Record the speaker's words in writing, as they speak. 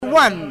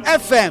1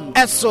 FM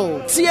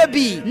eso tie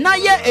bi na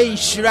ye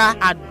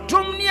enhyira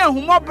adom ne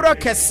ahumobro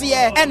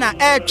kese e na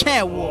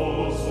etwen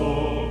wo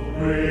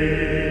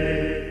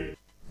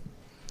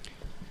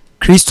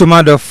Kristo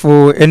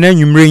madofo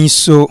enanwumre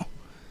nso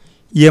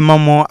ye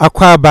mamo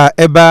akwaba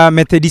eba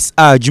Methodist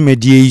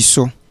adwumadie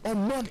iso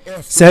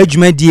sa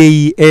adwumadie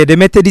yi the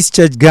Methodist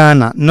Church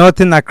Ghana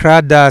Northern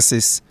Accra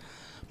Diocese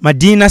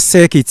Madina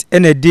Circuit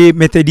ene de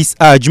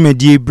Methodist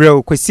adwumadie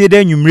brɛ kwesi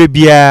da nwumre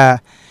bia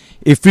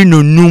efri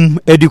no num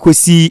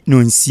edikosi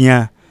no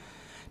nsia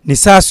ne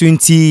saso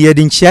nti ye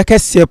de nchia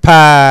kese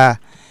pa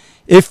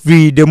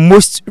efri the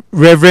Most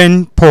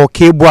Reverend Paul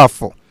K.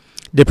 Boafo,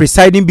 the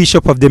presiding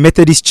bishop of the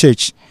Methodist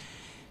Church.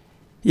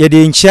 Ye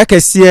de nchia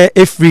kese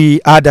efri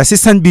the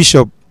assistant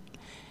bishop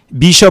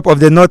of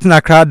the Northern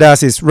Accra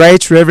Diocese,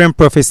 Right Reverend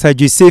Professor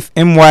Joseph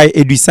M.Y.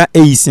 Edusa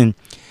Eisen,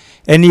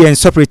 and the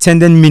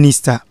superintendent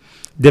minister,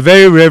 the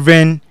very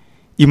Reverend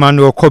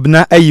Emmanuel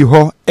Kobna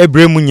Ayiho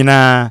Ebremu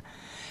nyina.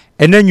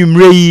 And then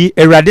yumrei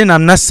erade na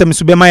nasem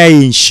so bema ya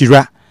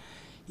nhyira.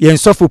 Yen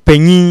sofo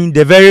panyin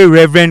the very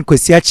Reverend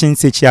Kwesi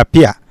Achinsechi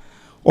Apia.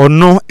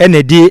 Ono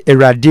enede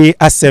erade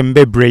asem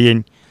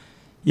bebreyen.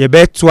 Ye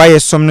betwa ye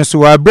somno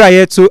so abra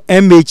ye to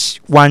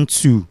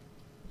MH12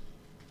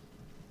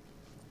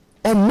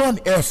 on 1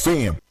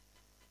 FM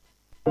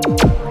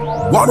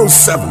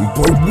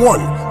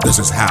 107.1. This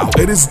is how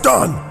it is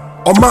done.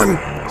 Oman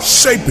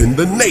shaping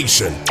the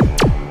nation.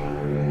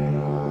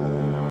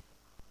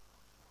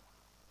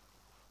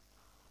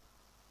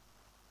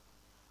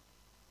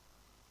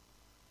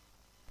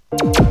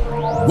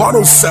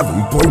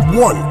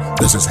 .107.1.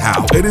 This is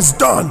how it is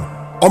done.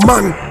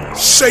 Oman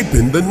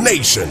shaping the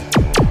nation.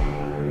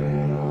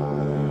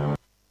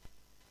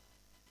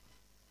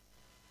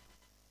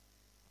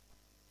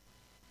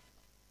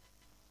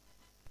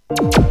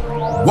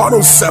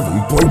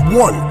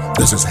 .107.1.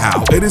 This is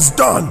how it is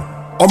done.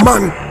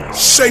 Oman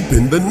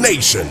shaping the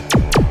nation.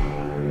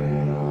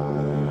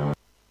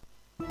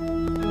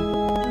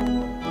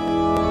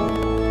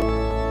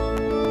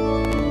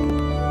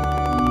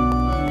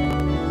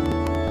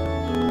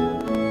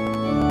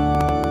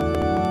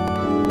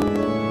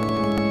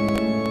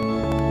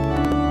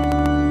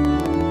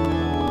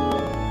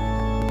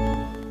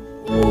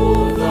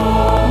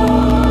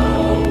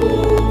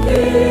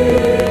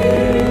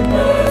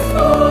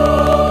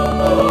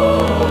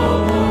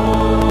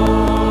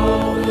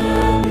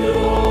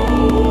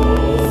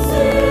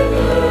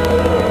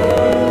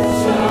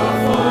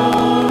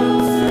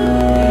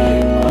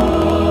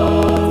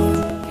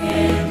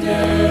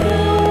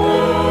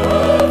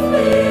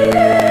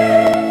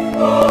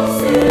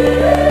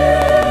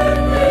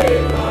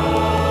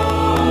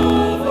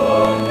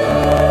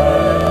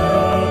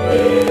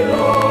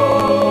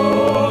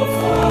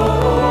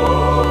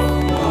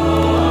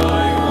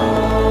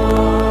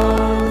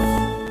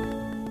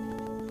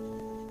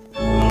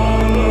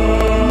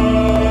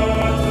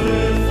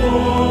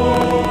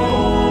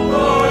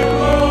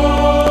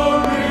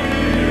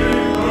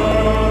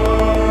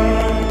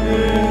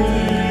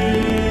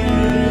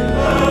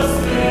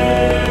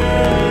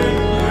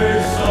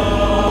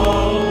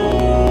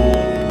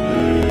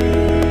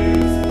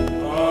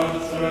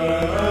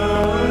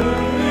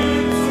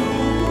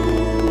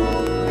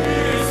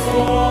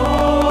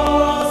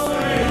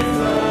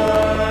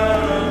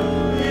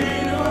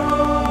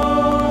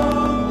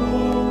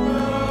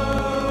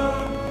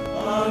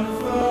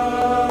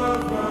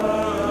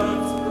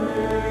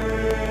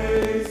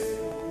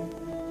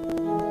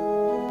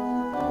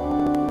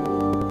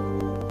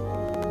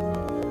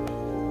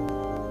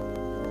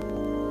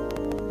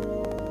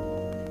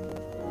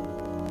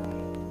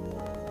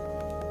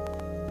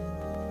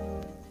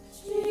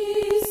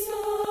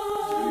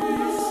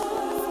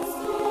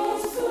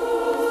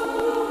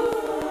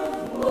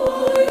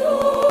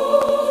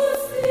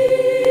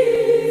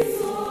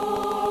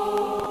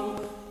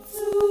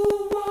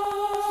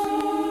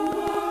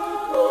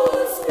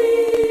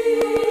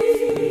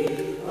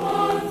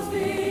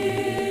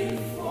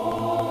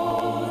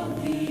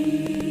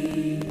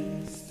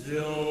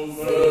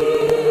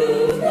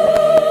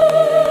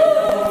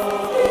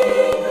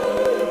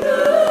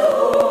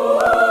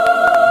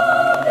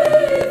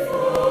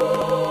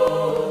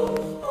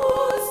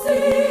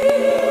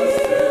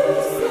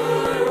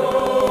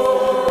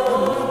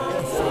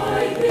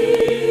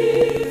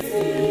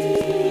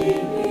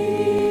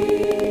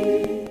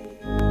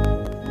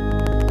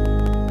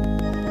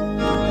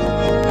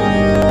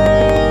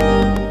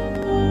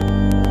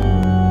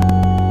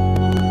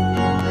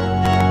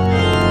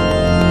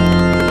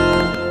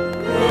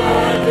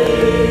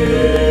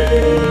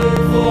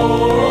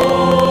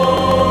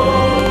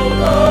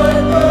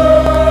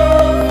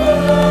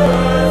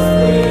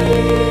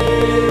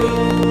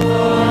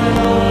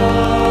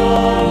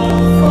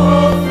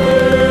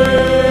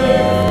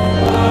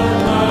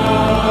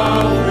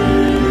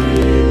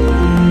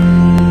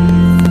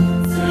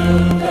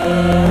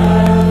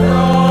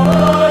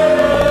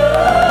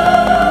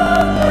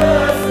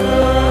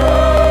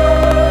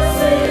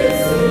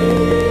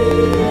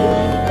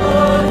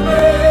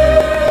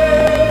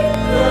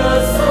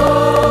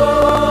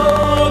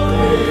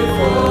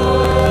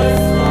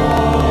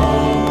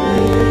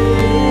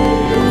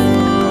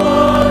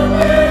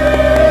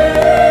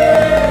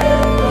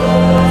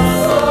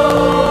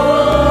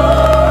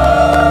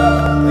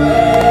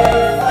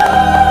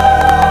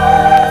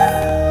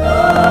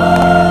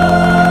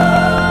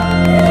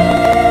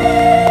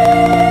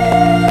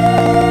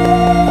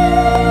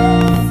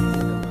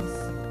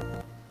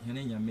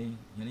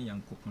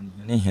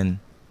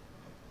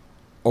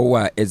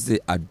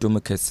 eze adom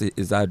kese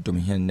eze adom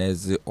hen na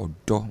eze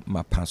odo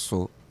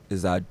mapaso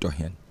eze ado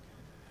hen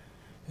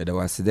eda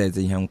wasida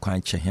eze hen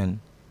kwan che hen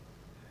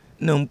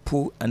na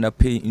mpo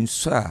anape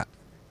nso a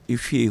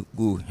ehwe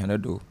go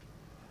henado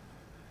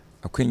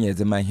akwenya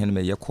eze man hen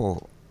me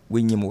yekọ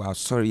wenyim wa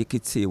sorry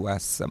yekete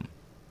wasam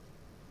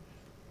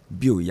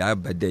bio ya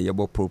bade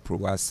yebo propro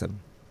wasam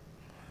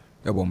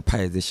yebo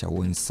mpa eze sha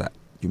wonsa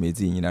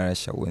jumezi nyinara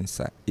sha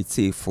wonsa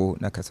itefo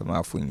na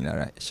kasamafo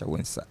nyinara sha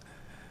wonsa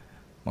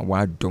ma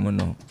wa dom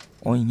no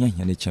onya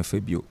hene chefa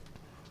bio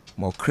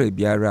ma okra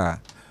biara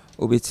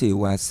obete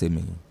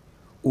wasemi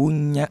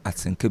unya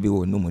atenka bi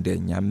wo numu de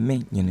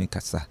nyame nyene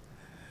kasa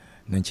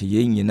na nche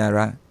ye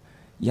nyinara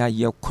ya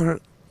yekor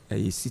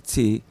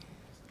ayesite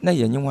na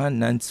yenye wan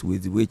nant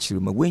wezi wechiri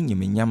ma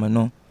wenyim nyame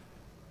no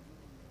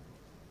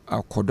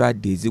akodo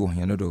adezi wo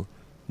hene do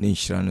na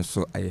nhira no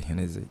so aye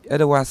heneze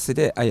ede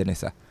wasede aye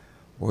nesa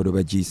wodo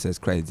ba Jesus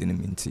Christ in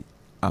minti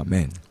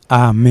amen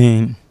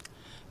amen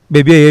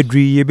baby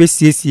yedri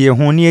yebesiesie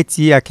ho ne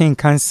atie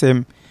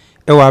akenkansem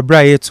e wa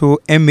bra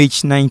yeto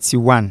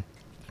MH91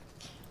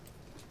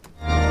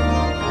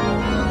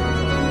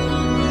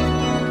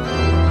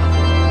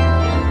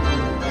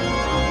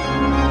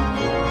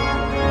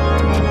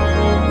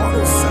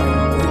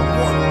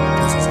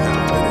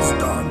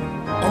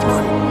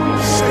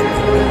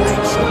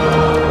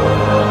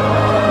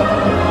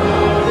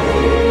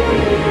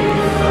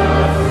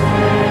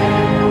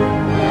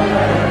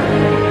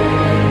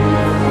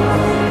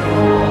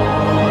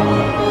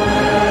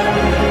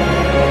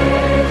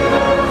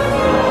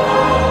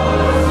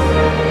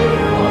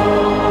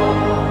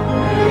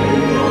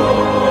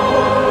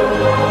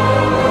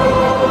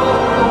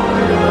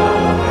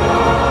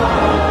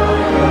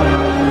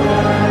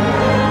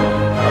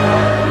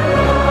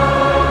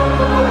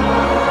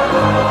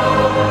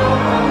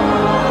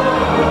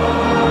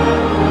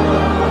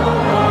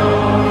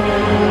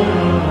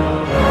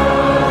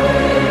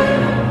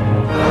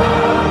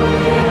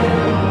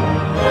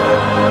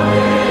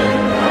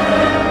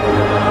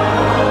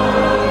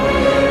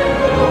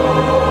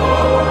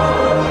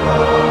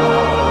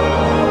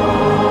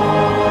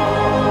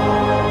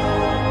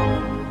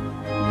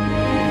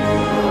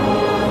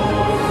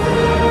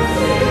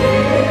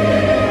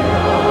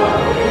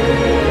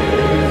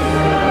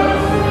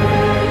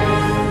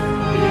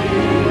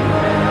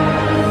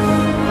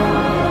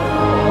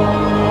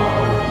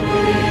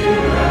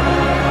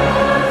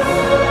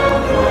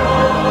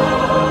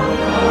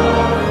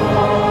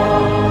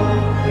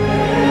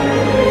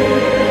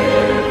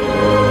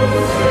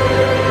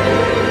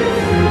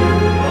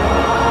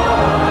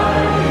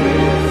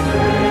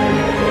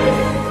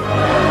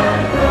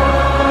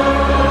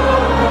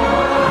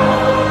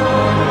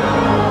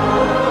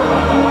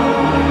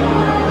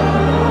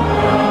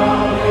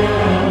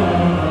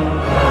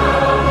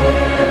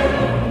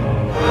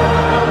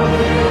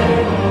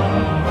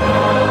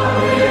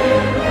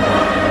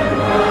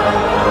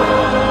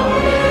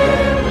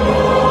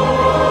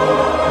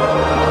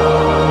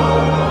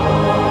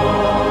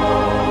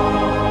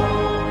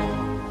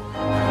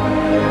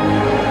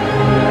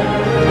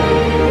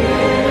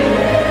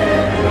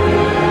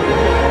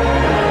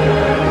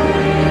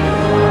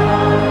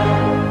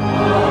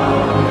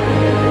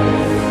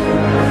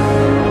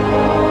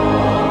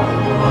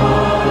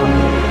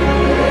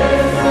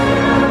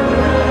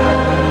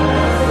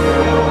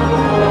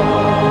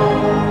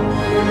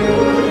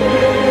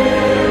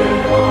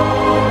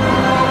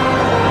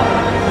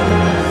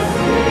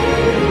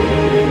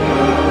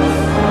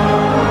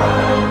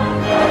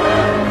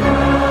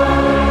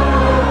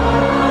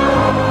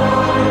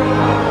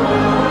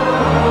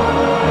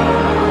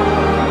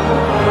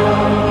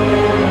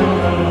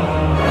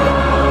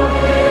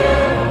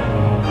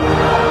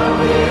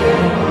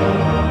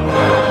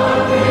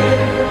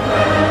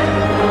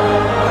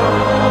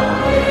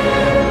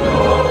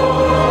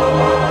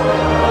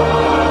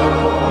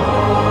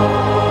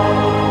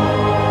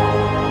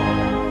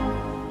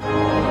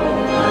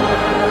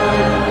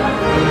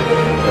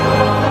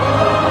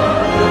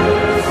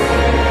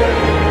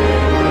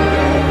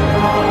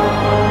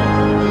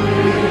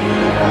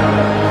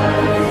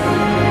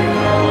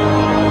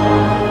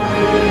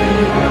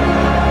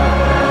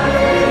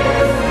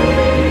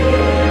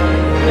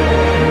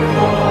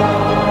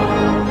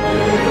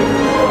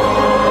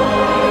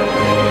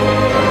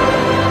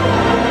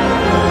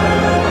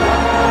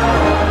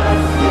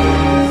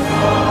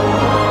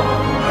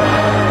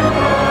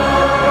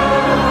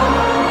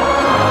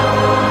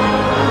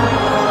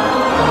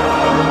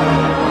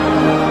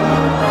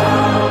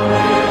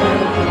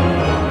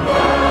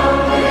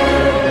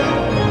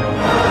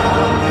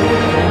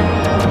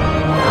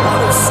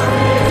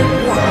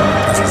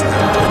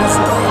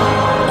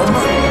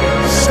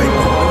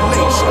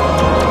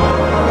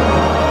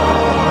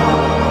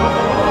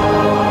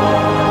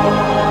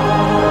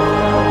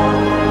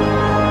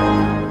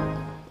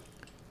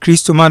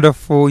 Kristo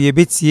madofo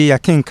yebetie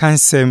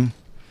yakenkansem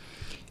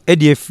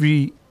ede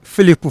free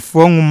Philip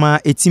Fuonguma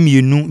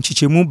etimienu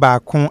nchichemu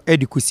baako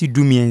ede kosi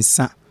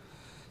dumiensa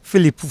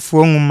Philip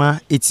Fuonguma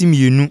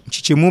etimienu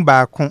nchichemu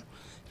baako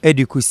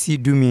ede kosi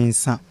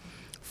dumiensa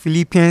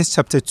Philippians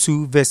chapter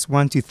 2 verse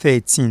 1 to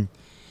 13.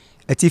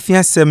 Atifi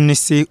asɛm ne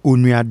se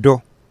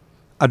onuadɔ.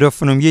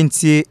 Adɔfonom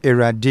yɛntie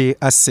Awurade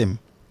asɛm.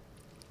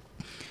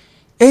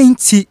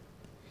 Enti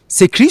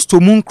sɛ Kristo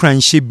mu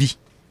nkranhyɛ bi,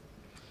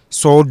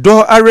 sɛ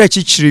ɔdɔ ara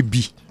akyikyire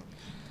bi,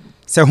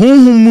 sɛ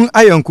honhom mu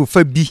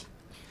ayɔnkofa bi,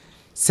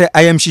 sɛ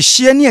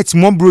ayamhyehyɛ ne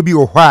atimɔboro bi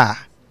wɔ hɔ a,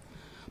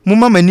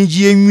 momma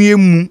m'anigye nwie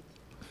mu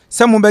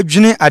sɛ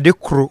mobɛdwene ade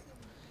koro,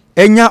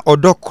 enya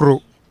ɔdɔ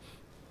koro,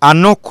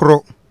 ano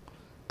koro,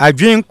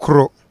 adwen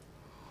koro.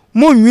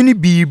 Monwene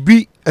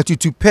biribi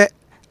atutupɛ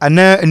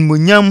anaa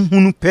animonyam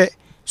hunu pɛ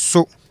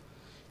so,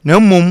 na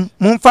mmom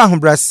momfa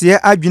ahobrɛaseɛ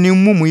adwene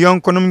mu mu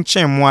yɔnkonom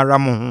nkyɛn mo ara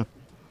mo ho.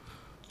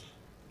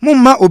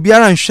 Momma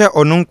obiara nhwɛ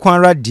ɔno nko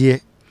ara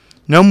deɛ,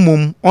 na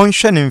mmom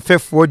ɔnhwɛ ne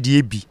mfɛfoɔ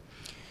deɛ bi.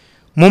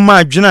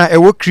 Momma adwene a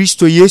ɛwɔ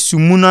Kristo Yesu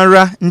mu no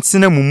ara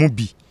ntena mo mu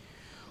bi.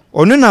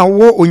 Ɔno na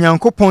wɔ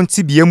Onyankopɔn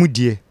tebea mu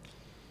deɛ,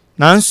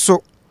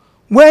 nanso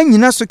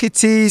wɔanyina so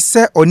ketee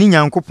sɛ ɔne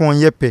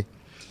Nyankopɔn yɛ pɛ,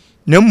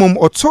 na mmom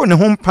ɔtoo ne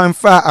ho mpan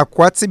fa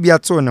akoa tebea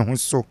too ne ho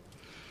so,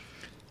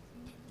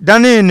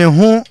 danee ne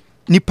ho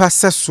nipa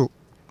sɛ so.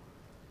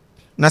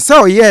 Na sɛ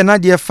ɔyɛɛ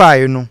n'adeɛ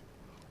fae no,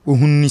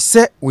 ohunu ni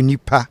sɛ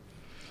onipa.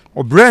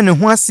 Ɔbrɛ ne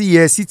ho ase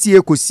yɛ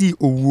sitie kosii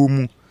owuo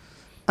mu,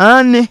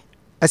 ane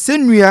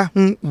asɛnnua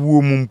ho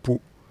wuo mu mpo.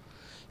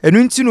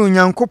 Ɛno nti na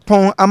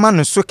Onyankopɔn ama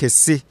no so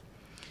kɛse,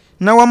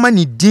 na wama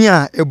ne din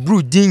a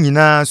ɛboro din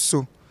nyinaa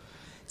so.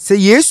 Sɛ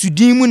Yesu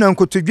din mu na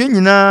nkotodwe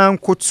nyinaa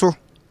nkoto,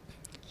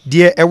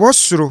 deɛ ɛwɔ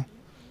soro,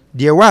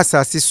 deɛ ɛwɔ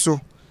asase so,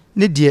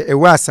 ne deɛ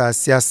ɛwɔ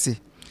asase ase.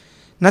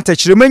 Na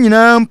tɛkyerɛma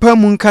nyinaa mpa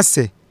mu nka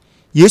sɛ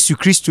Yesu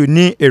Kristo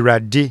ne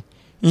Awurade,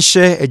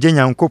 nhyɛ Agya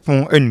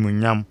Nyankopɔn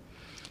animuonyam.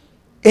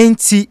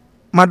 Enti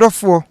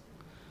madɔfoɔ,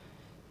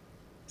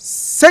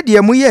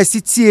 sɛdeɛ moyɛ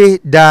asitie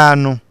daa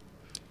no,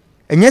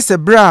 ɛnyɛ sɛ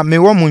bere a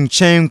mewɔ mo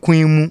nkyɛn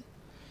nkoa mu,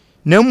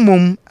 na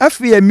mmom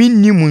afei a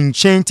minni mo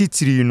nkyɛn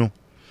titiri no,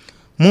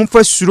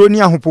 momfa suro ne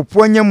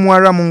ahopopoɔ nyɛ mo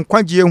ara mo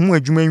nkwagyeɛ ho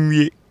adwuma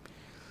nwie.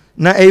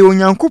 Na ɛyɛ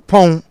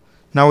Onyankopɔn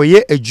na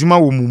ɔyɛ adwuma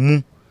wɔ mo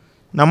mu,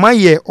 na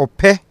moyɛ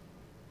ɔpɛ,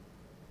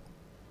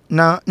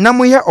 na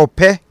moyɛ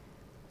ɔpɛ,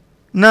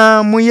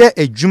 na moyɛ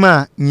adwuma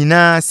a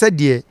nyinaa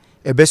sɛdeɛ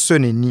ɛbɛsɔ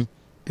n'ani.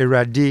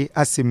 Awurade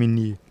asɛm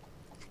nie.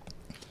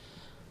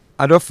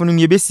 Adɔfonom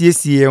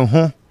yɛbɛsiesie yɛn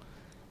ho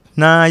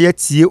na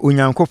yɛtie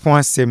Onyankopɔn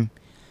asɛm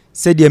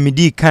sɛdeɛ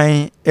medi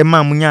kan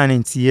ɛma mo nya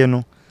nteɛ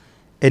no.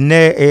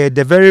 Ɛnɛ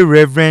the very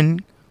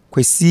reverend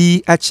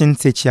Kwesi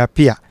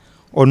Achintechiapia,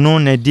 ɔno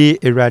na de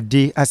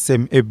Awurade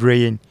asɛm ɛbrɛ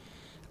yɛn.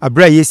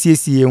 Abra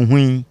yɛsiesie yɛn ho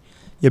yi,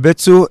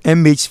 yɛbɛto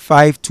MH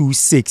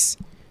 526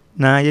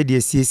 na yɛde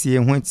asiesie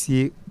yɛn ho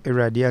tie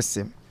Awurade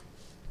asɛm.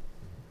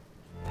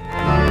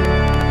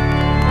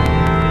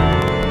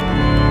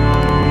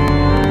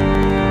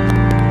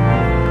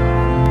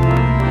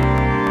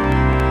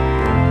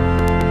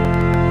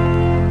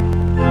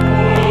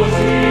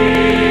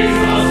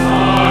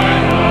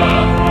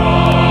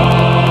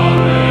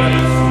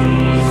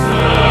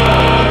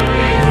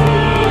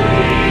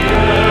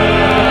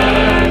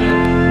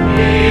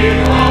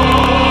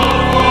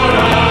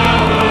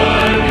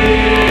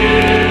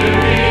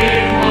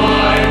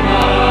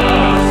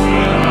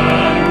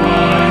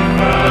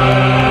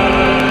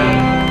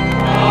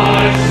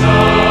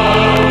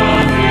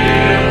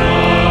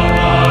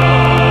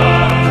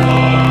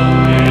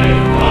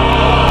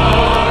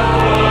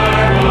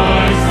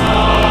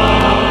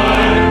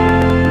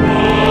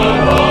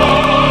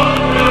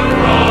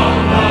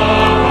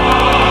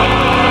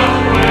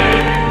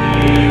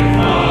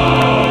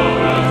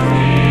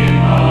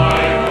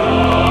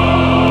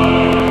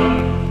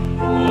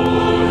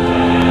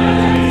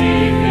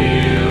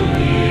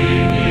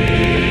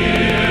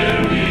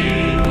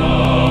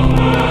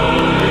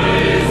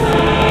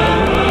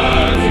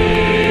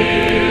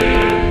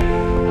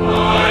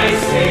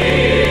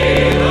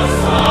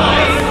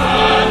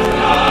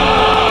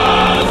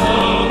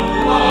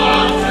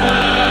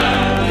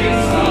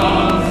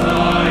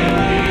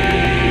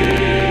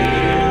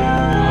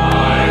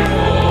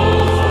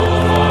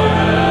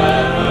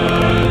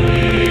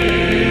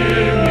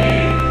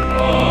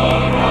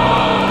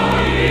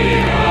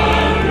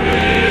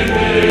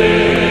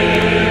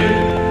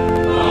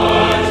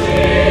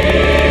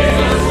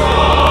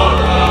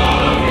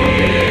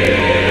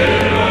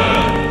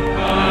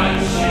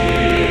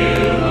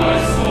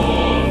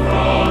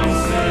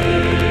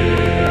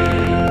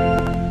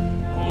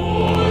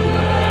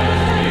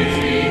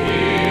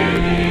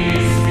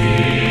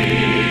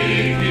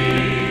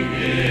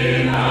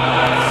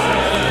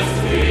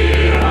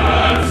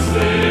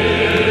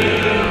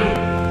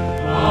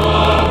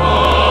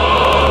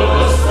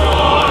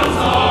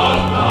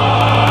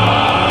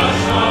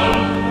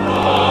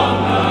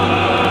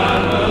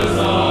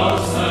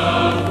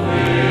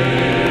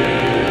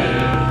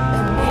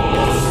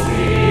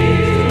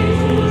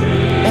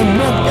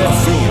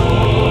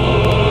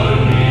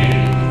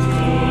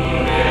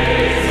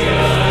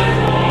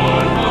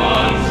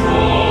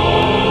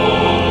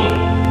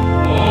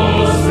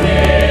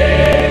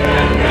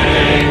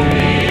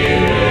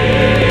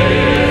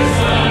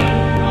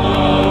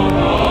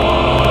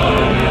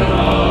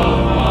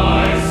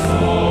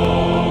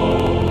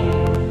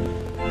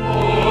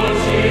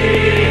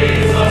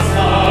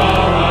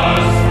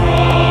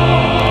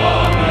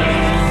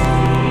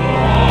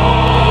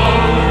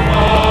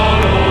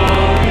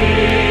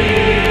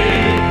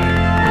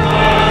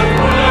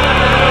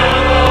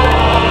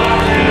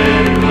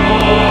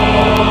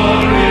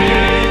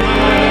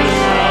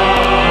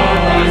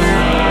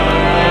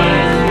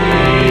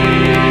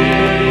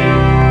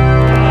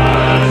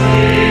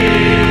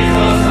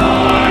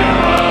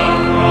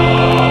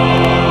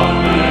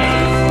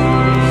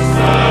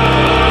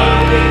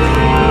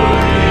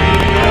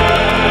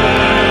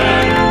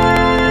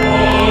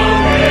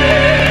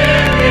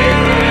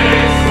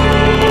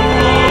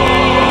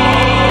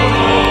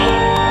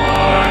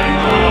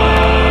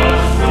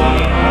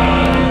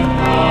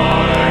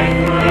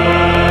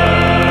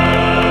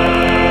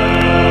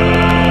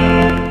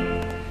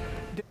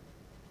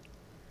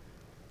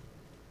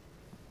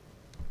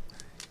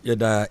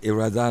 Yada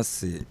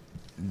Irazasi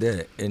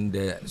there in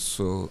there,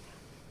 so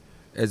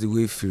as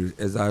we feel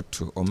as out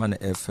to Oman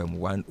FM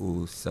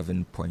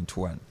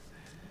 107.1.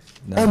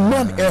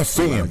 Oman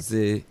FM.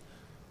 They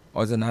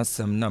also not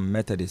some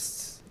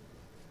Methodists.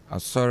 I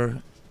saw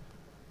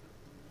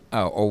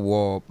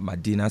or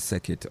Medina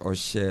Circuit or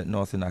share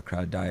Northern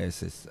Accra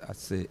Diocese. I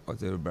say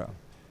Ozebra.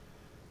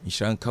 In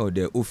Shanka,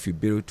 the Ufi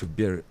bill to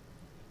bear.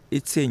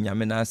 It's a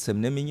Yamina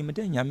Sam, naming him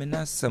the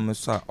Yamina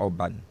Samusa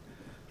Orban.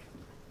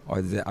 Or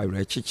the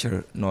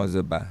Irachicher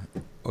Nozeba,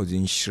 or the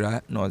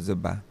Inshra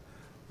Nozeba,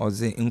 or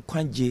the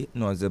Inkwanji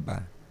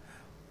Nozeba,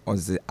 or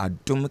the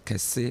Adum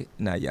Kese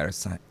na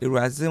Yarsa.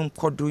 Irazim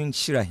Kodwin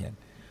Shirahan.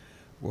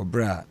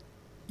 Wabra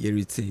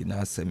Yeriti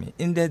Nasemi.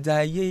 In the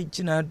Daye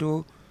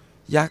Jinado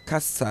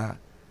Yakasa,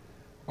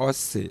 or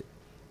say,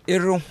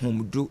 Ero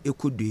Humdu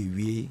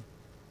Ekudu,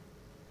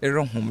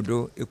 Ero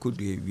Humdu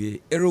Ekudu,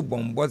 Ero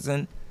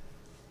Bombozan.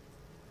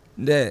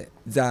 There,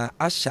 the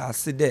Asha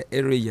said the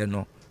area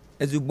no.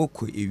 As you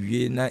book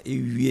na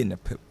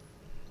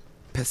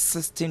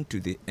persisting to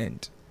the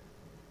end,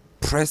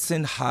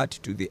 pressing hard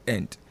to the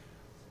end,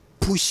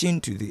 pushing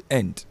to the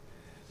end,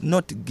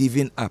 not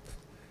giving up.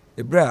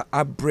 Ebra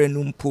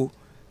abrenumpo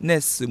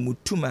nes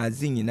mutuma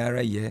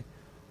zinyinara ye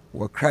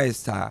wa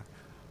Christ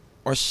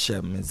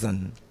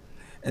oshemezan.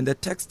 And the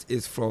text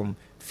is from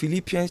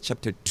Philippians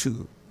chapter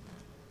 2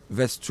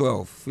 verse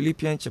 12.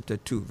 Philippians chapter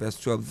 2 verse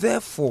 12.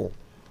 Therefore,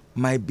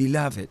 my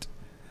beloved,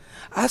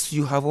 as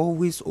you have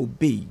always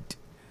obeyed,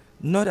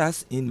 not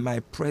as in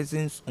my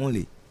presence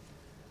only,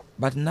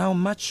 but now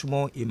much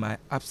more in my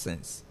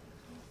absence,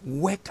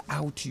 work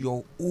out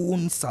your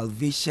own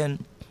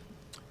salvation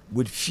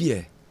with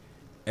fear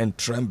and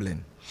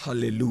trembling.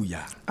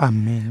 Hallelujah.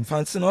 Amen.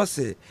 Fancy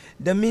say,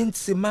 the means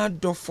sima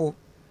dofo,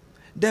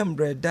 dem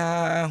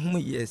breda hum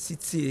ye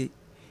city,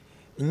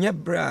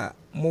 nyebra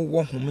mo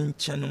wo hum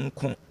nchen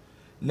nko,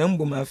 na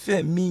mboma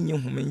fa mi nye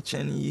hum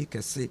nchen yi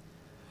kese,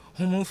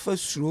 hum fa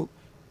suro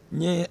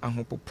nye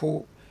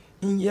ahopopo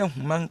nye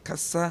human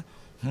kasa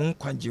mun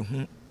kwaje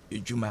hu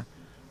ejuma.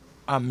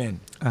 Amen.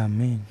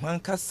 Amen. Man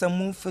kasa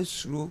mun fa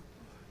suro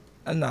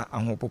ana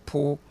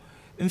ahopopo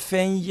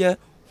mfenye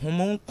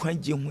human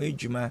kwaje hu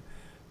ejuma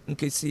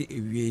nkesi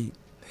ewie.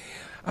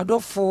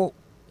 Adofo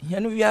hia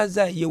no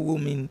wiaza ye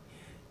womin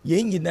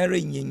ye nyinara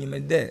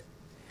nyenyemede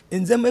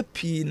nzema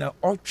pii na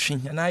otwe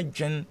hia na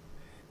adwen,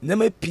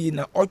 nzema pii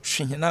na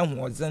otwe hia na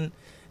hozen,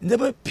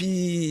 nzema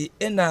pii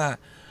ena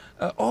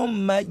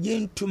ma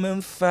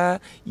yentumemfa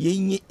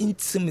yenye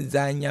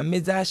intimza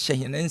nyameza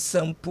hyehene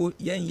nsampo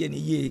yenye ne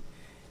ye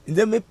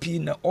ndeme pi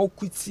na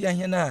okuti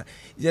ahena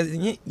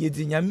yenye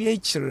yedi nyame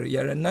akire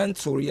yare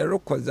nanto yare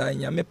koza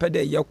nyame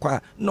pede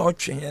yekwa na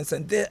otwe hensa.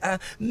 There are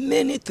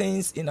many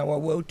things in our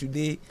world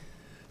today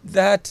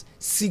that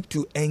seek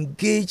to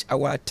engage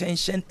our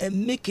attention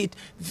and make it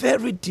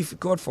very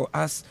difficult for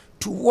us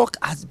to walk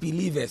as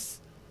believers.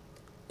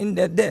 In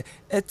the day,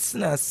 it's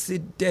not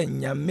sit there,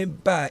 nyame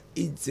ba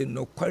idze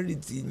no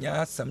quality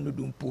nya asam no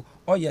dumpo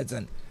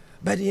oyazan.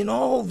 But in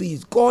all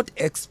these, God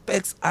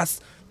expects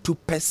us to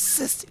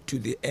persist to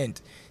the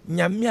end.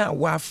 Nyame a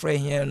wa frɛ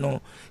here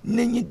no,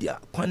 nenyi dia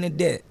kwane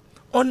there.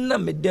 Onna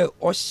me there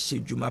o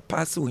hye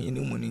pass wo hini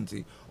mu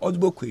nti.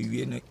 Odbo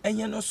kwawie no,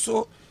 enye no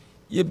so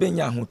ye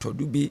benya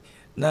ahotodu bi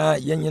na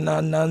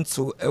yenyina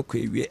nanto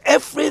ekwawie.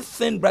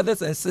 Everything,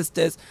 brothers and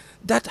sisters,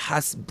 that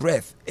has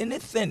breath,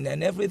 anything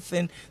and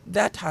everything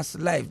that has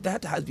life,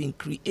 that has been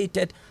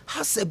created,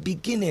 has a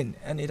beginning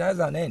and it has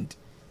an end.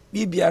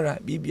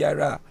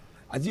 Bibiara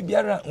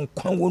azibiara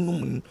nkwan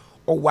wonum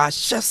o wa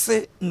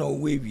hyese na o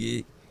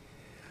wewie.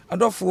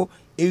 Adofo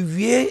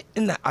ewie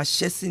na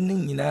ahyese ni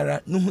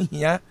nyinara no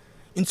hia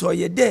nti o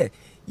ye de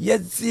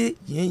yezi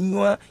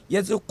yenwa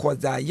yezi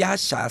koza ya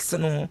hyase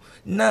no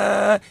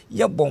na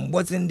ye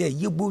bombozin de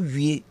yebu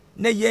wie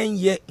na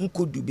yenye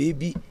nkodu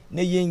bebi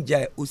na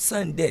yenja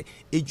osande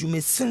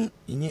ejumesin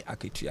yin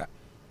aketua.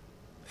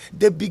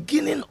 The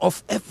beginning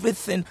of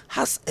everything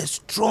has a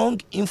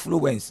strong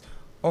influence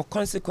or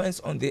consequence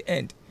on the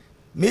end.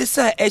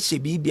 Mesa eche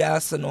bibia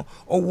ase no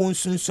owo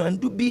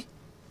nsunsuandu bi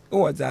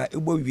o za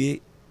ebo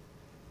wie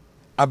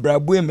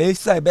abrabo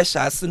mesa ebe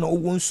hyase no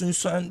owo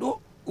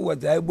nsunsuandu o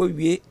za ebo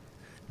wie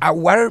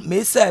awar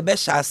mesa ebe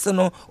hyase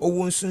no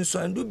owo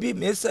nsunsuandu bi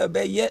mesa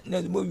ebe ye na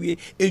ebo wie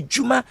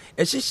ejuma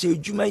ehyehyɛ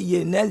ejuma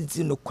ye na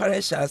zi no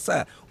kware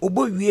hyase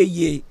obo wie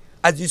ye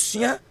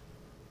adesua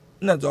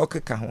na do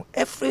okeka ho.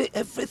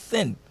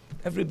 Everything,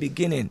 every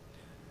beginning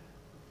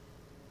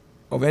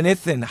of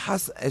anything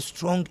has a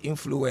strong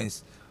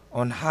influence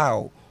on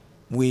how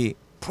we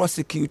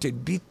prosecute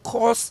it,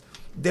 because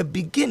the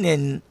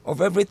beginning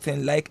of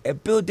everything, like a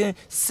building,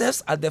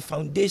 serves as the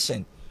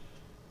foundation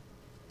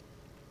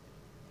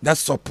that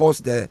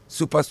supports the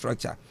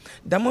superstructure.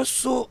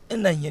 Damoso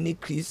in a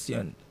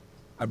Christian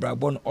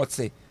abrabon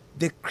otse,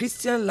 the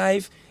Christian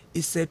life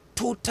is a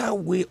total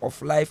way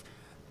of life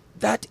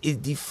that is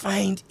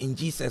defined in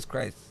Jesus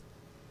Christ.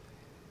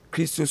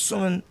 Christo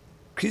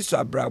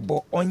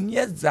abrabo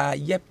onye za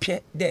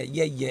yepe de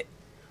ye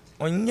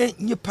onye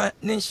nipa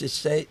ne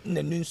hyehyɛ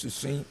na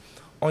nunsusun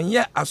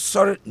ɔnyɛ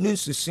asɔre ne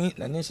nsusun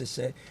na ne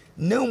hyehyɛ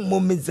na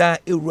mmom dza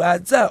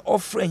Awurade a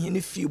ɔfrɛ hene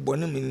fii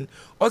bɔne mu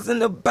ɔdze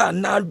ne ba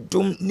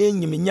n'adom na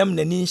enyimnyam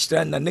na ne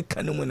nhyira na ne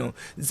ka no mu no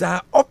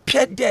dza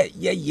ɔpɛ dɛ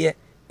yɛyɛ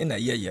na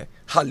yɛyɛ.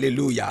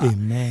 Hallelujah.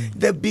 Amen.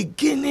 The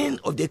beginning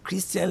of the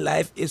Christian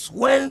life is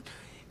when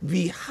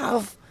we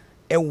have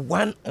a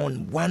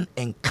one-on-one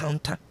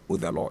encounter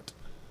with the Lord.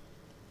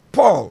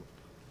 Paul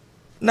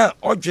na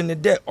ɔdwene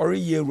dɛ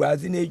ɔreyɛ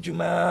Awurade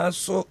n'edwuma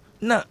so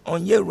na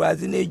ɔnyɛ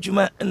Awurade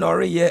n'edwuma na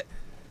ɔreyɛ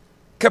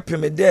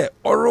kɛpem dɛ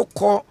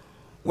ɔrekɔ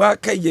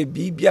waka yɛ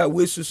biribi a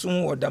wesusu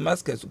wɔ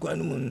Damascus kwan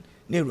no mu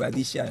na Awurade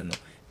hyia no,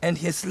 and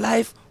his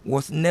life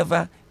was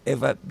never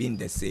ever been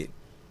the same.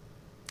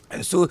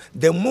 And so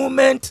the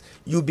moment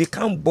you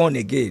become born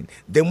again,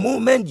 the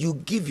moment you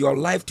give your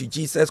life to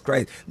Jesus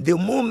Christ, the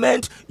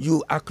moment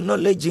you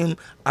acknowledge him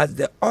as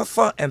the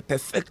author and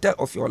perfecter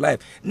of your life,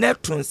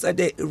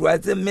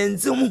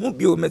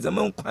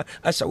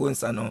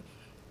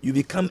 you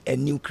become a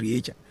new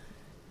creature.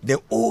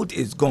 The old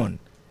is gone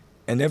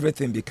and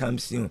everything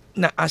becomes new.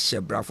 Na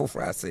ashe brafo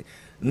frase.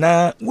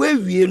 Na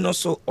we no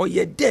so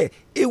oye de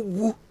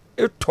ewu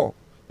eto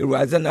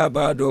Iraze na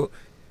bado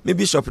me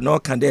bishop no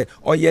kan de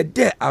oye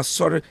de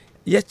asore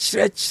ye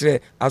kyerɛkyerɛ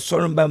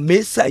asore mba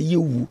mesa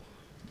yewu.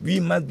 We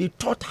must be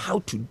taught how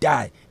to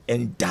die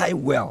and die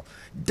well.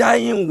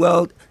 Dying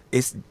well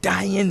is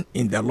dying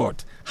in the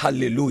Lord.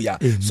 Hallelujah.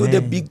 Amen. So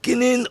the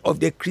beginning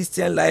of the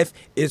Christian life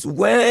is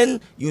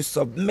when you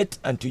submit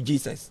unto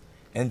Jesus,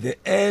 and the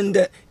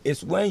end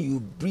is when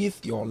you breathe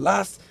your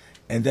last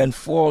and then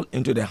fall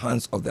into the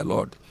hands of the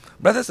Lord.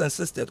 Brothers and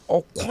sisters,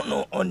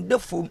 okono on the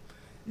phone,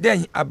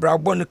 then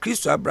abrabon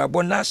Christo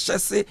abrabon na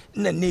hyese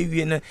na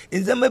newie na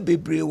nzema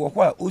bebre wo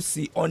ho a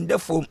osi on the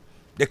phone.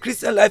 The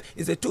Christian life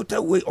is a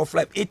total way of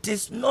life. It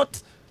is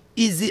not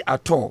easy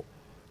at all.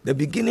 The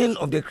beginning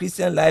of the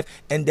Christian life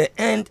and the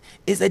end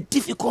is a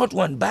difficult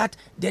one, but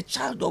the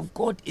child of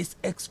God is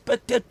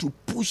expected to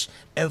push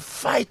and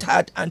fight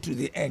hard until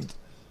the end.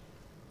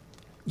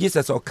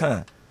 Jesus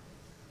okan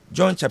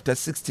John chapter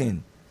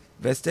 16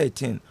 verse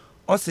 13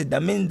 ose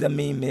dame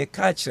me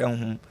ka kire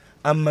ho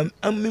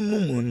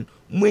ammemumun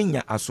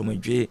muenya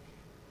asomdwe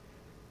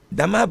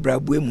dama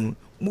brabwemu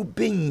mu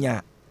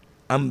benya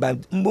amba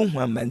mbohu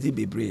ambanzi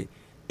bebre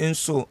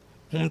enso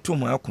humto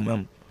mu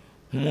akomam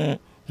hum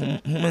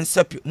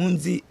nsapio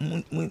munzi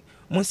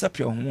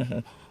munsapio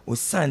ho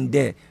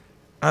osande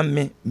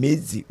ame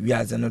mezi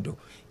wiaze no do.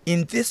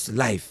 In this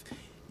life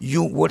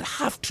you would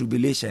have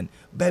tribulation,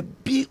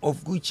 but be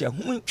of good cheer,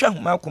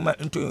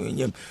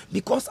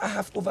 because I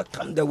have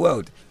overcome the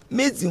world.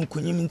 Mezi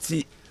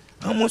nkunyimti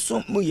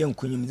hamoso muye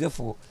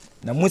nkunyimzefo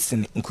na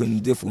musin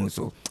nkunyimzefo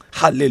so.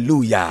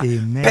 Hallelujah.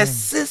 Amen.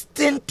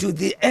 Persisting to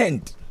the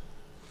end,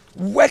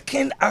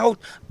 working out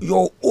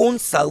your own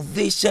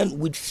salvation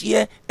with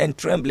fear and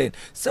trembling.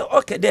 So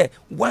okay there,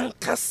 one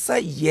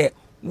kasa ye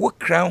wo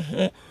kran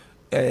ho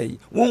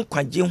won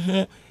kwaje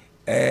ho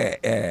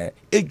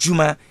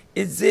ejuma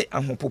eze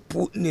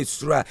ahopopo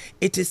nesura.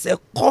 It is a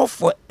call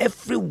for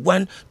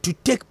everyone to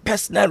take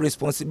personal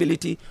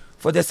responsibility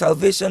for the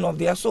salvation of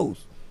their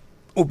souls.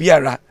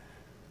 Obiara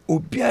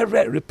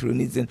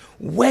repronism,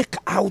 work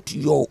out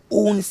your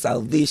own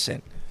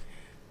salvation.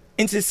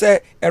 Inti se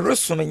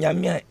erosom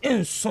nyame a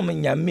ensom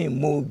nyame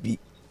mobi.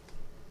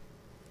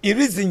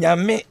 Irizi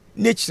nyame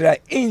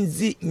nature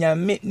enzi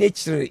nyame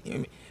nature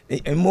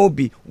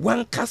mobi.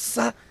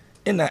 Wankasa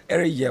ina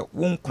ereye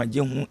won kwaje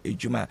ho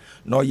ejuma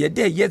na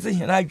oyede yeze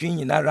hina adwen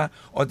nyinara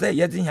ode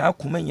yeze hina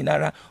akoma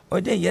nyinara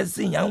ode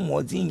yeze hina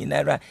nwodin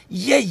nyinara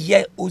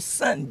ye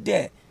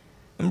osande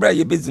mbra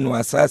ye bezinu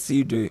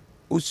asase do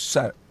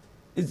usar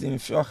izin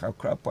fio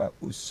hakrapa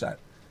usar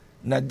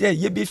na de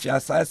ye bi fi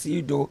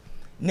asase do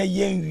na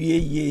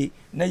yenwie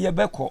na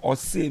yebekọ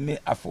oseme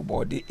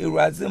afobode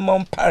Ewuraze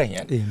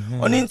mompare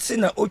oni nti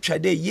na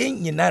otwade yen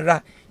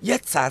nyinara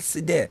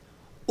yetase de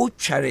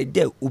otware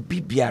de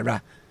obi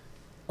biara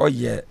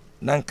oye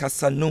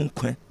nankasa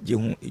nonkwa je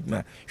ho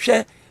edwuma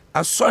hwe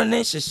asore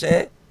ne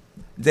hyehye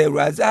de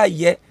Ewuraze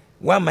aye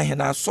wa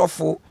mahena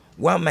asofo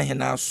wa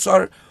mahena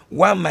asor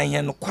wa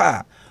mahena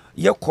kwa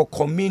ye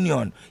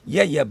communion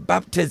ye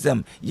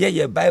baptism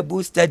ye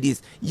Bible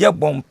studies ye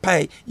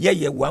bompai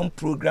ye one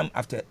program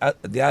after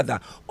the other.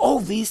 All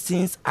these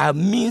things are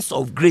means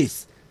of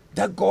grace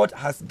that God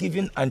has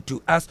given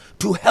unto us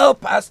to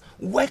help us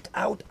work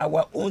out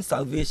our own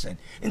salvation.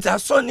 In the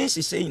son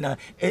is saying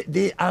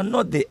they are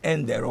not the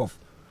end thereof,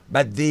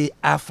 but they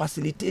are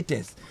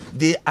facilitators,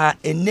 they are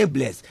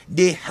enablers,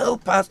 they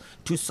help us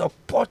to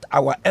support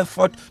our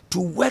effort to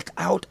work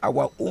out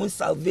our own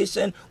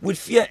salvation with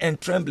fear and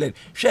trembling.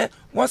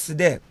 What's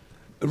there?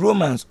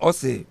 Romans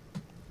also,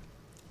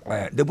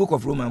 the book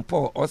of Romans,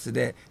 Paul also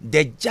there,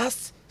 the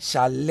just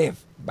shall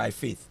live by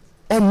faith.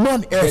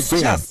 The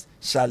just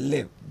shall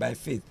live by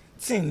faith.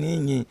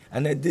 Tinini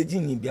and a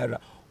dejini biara.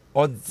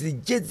 Or the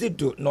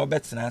jezido no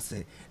betina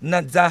say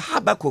na za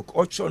Habakkuk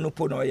ocho no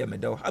po no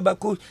yemeda.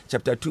 Habakkuk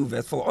chapter 2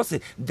 verse 4 also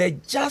the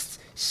just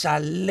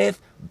shall live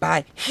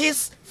by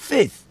his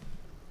faith.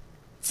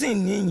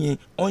 Tinini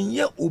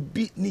onye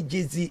obi ni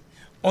jezi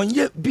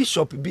onye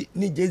bishop bi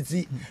ni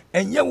jezi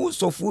enye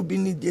wusofo bi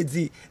ni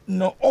jezi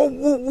no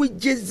owu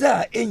jezi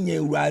a enye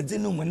Awurade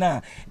no mu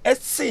na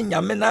ese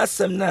nyame na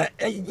asem na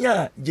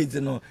enya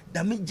jezi no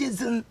da me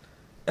jezi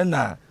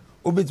na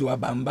obedi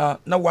wabamba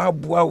na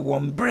waboa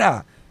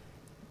wombra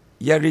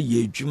yare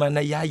ye adwuma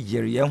na ya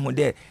yere ye ho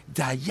de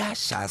da ya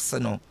hyase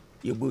no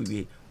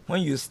yebowie.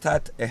 When you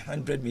start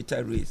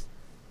 100-meter race,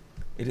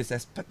 it is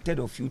expected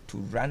of you to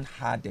run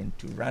hard and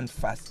to run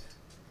fast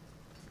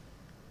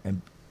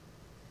and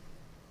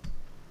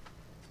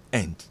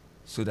end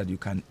so that you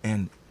can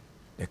earn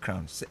the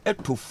crown.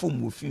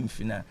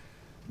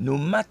 No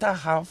matter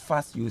how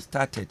fast you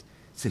started,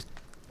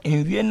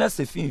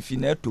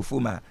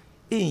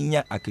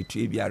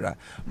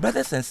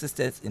 brothers and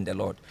sisters in the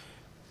Lord,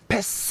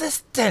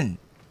 persistent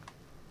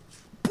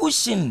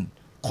pushing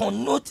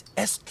connotes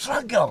a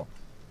struggle.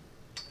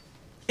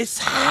 It's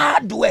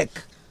hard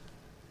work.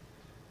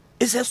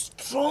 It's a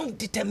strong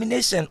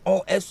determination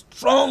or a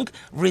strong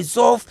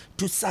resolve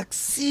to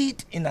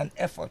succeed in an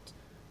effort.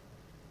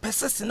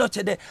 Persist no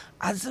chede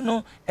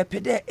azino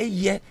epede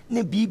eye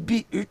ne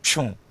bibi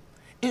etwon.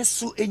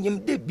 Insu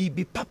enyimde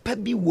bibi papa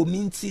bi wo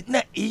minti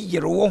na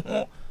eyere wo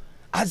ho.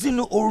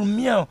 Azino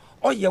orumia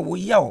oye wo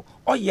yaw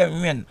oye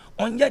nwen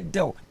onye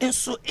del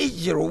insu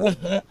eyere wo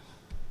ho.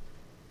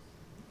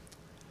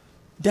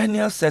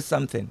 Daniel said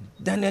something.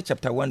 Daniel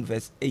chapter 1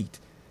 verse 8.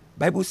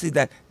 Bible says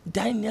that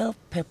Daniel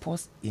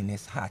purposed in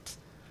his heart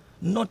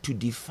not to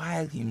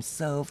defile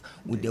himself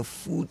with the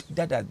food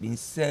that had been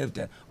served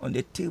on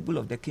the table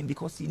of the king,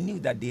 because he knew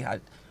that the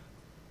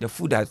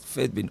food had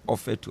first been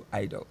offered to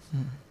idols.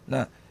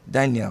 Now,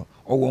 Daniel,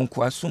 or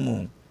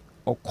wonkwasumu,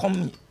 or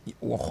come,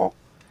 or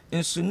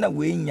inso na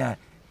wenya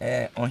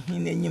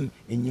ohinenyim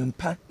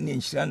enyimpa ne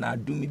nhyira na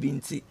adumi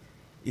binti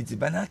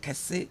idibana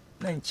kase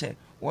na nche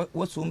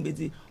woso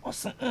mbedi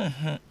oso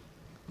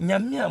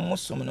nyame a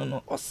mosom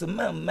no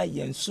osema ma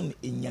yensum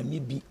enyame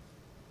bi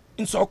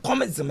nso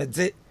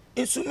okomezemede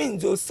nso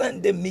minzo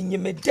sande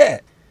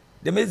minyimede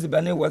the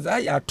mezibane was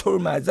I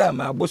told my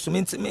zama abosom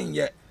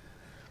ntimenye.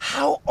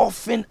 How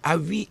often are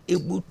we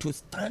able to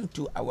stand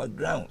to our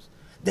grounds?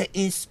 That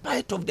in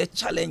spite of the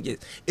challenges,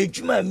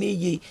 ejuma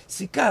meye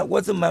sika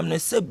was a mamne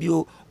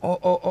sebio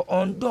or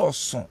on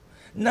doson.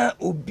 Na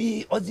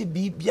obi ozi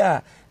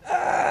bibia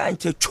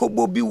nche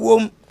chobo bi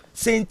wom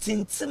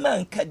sentintima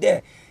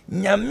nkade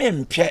nyame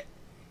mpɛ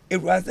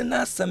Awurade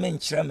na asɛm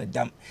nkyerɛ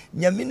medam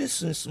nyame ne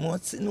sunsumo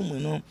te no mu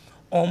no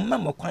ɔmma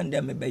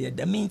mɔkwanda mebɛyɛ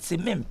dam nti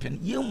mempɛ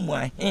yɛmu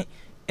ahe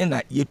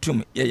na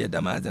yetum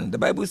yɛyɛ. The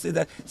Bible says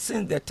that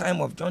since the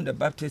time of John the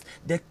Baptist,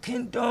 the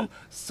kingdom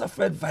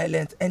suffered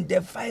violence, and the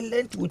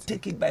violent will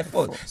take it by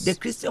force. The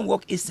Christian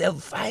walk is a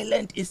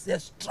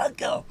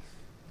struggle,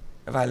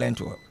 a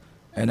violent walk.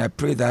 And I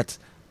pray that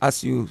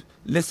as you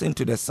listen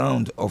to the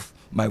sound of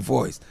my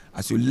voice,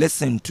 as you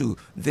listen to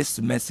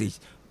this message,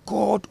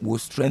 God will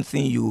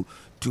strengthen you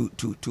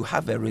to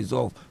have a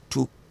resolve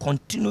to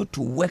continue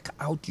to work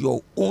out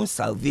your own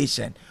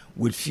salvation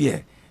with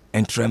fear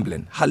and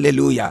trembling.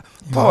 Hallelujah.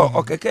 Paul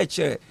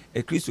okekeche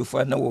e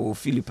Christopher na wo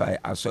Philippi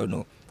aso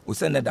no o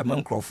se na da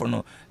man krofo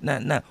no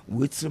na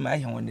wetri ma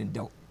he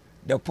won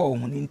the Paul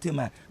hun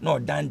ntima na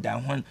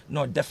odanda hon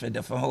na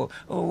odefe ho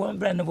o won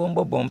bra na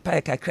bombo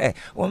bompa kakra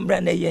won bra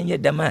na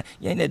yenye dama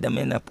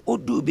na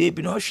odu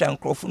bebi na ohwa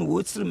nkrofo no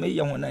wetri ma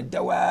ye hon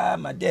dawa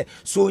ma de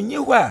so onyi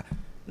ho a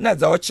na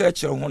za o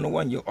church ho no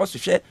wonye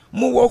osohwe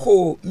mu wo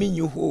ho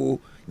minyu ho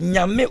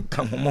nyame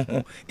ka homo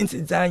ho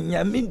nti za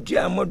nyame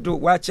dua modo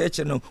wa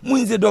cheche no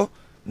munzido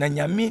na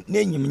nyame na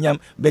enyimnyam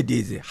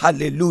bedeze.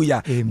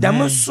 Hallelujah.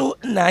 Damoso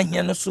na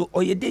ahia no so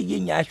oyede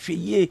yenya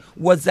ahweye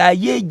woza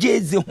ye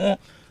jeze ho.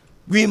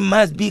 We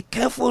must be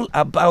careful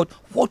about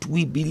what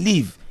we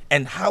believe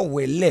and how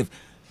we live.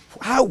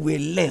 How we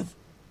live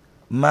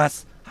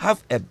must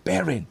have a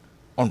bearing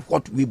on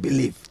what we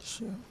believe.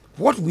 Sure.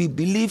 What we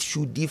believe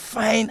should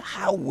define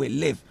how we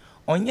live.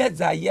 Onye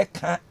za ye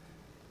ka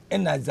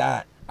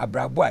enaza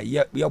abrabo a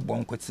ye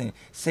bonkoten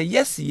say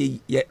yes ye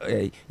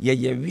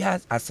wi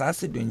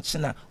asase do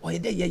nchina o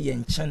de ye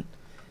nchen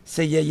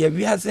say ye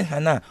wi aze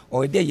hana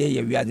o de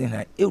ye wi aze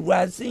hana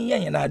ewuraze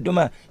ye na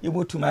adoma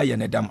yebotuma ye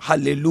nedam.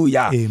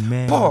 Hallelujah.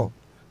 Amen. Paul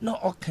no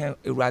okay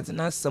ewuraze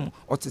na asem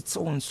otete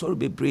won soro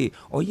bebre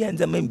o ye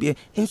ndama mbie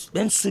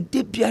enso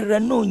de biara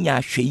na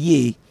onya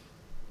hweye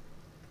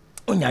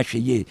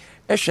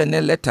ehwe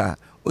ne letter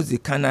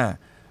ozikana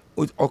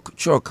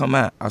o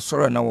kama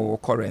asoro na wo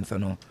Corinth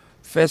no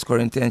 1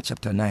 Corinthians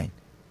chapter 9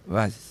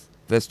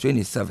 verse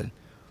 27.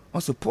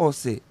 Also Paul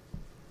said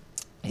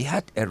he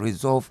had a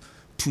resolve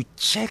to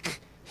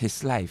check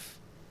his life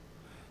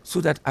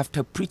so that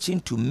after preaching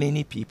to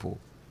many people,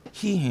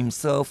 he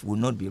himself will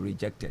not be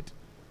rejected.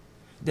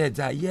 There's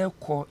a year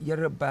called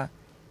Yereba,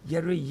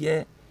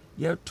 year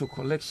to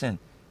collection,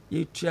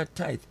 year to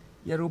tithe,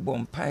 year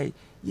bompai,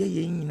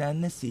 ye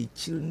nase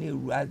chilne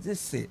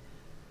razese,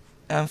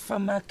 and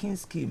farmaking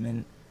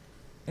scheme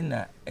in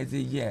as a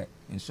year.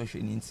 In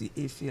social ninsi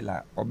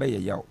efela obey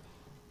yaw.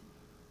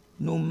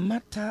 No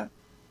matter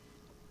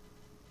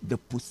the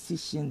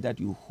position that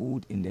you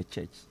hold in the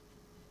church,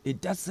 it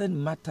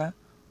doesn't matter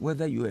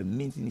whether you're a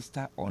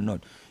minister or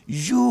not.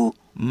 You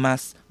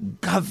must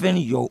govern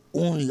your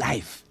own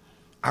life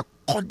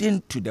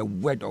according to the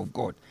word of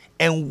God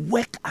and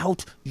work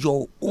out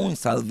your own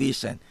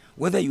salvation,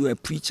 whether you're a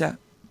preacher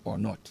or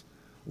not,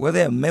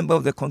 whether a member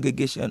of the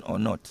congregation or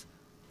not.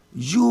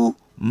 You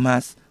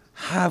must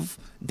have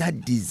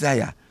that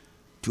desire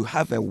to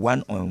have a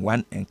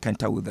one-on-one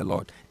encounter with the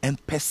Lord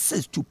and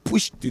persist to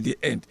push to the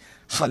end.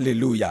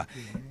 Hallelujah.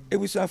 It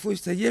was our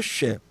first yes,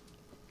 share.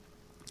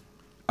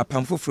 A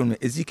pamphlet from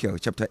Ezekiel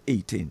chapter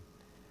 18,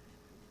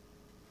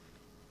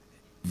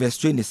 verse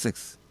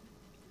 26.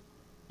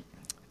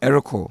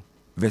 Erico,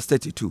 verse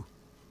 32.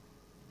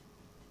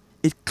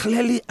 It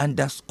clearly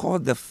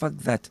underscores the fact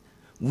that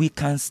we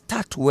can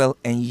start well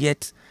and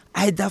yet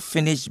either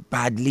finish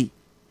badly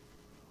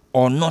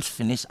or not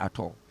finish at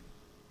all.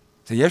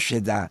 So yes,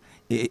 that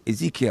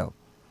Ezekiel,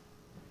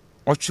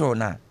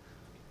 Ochona,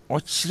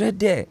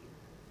 Ochrede,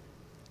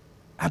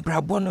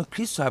 Abrabon,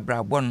 Christo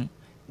Abrabon,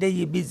 de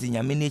ye busy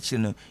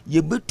yamination, ye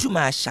but to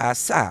my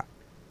shasa.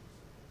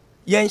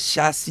 Yen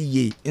shasi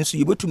ye, and so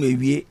you but to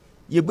me,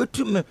 ye but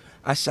to me,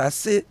 I shall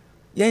say,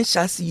 yen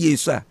shasi ye,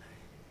 sir.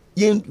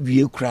 Yen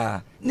we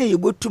cry, nay, you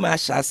but to my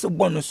shasa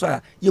bonus,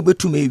 sir, ye but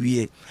to me,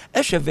 we.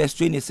 Esha verse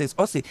 26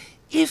 also,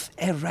 if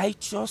a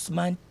righteous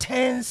man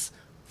turns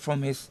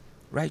from his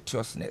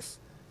righteousness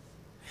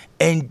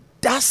and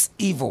does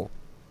evil,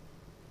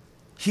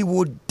 he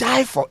will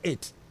die for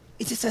it.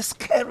 It is a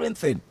scary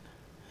thing.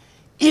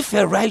 If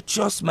a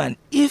righteous man,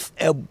 if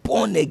a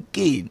born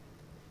again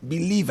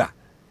believer,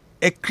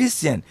 a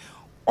Christian,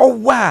 or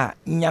wa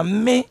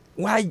nyame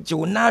wa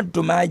jo na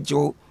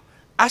domajo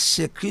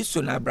ashe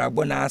Kristo na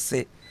brabo na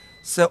ase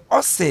se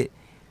ose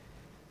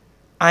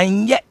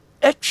anye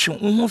etwe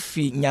ho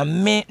fi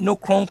nyame no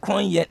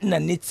kronkron ye na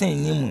netin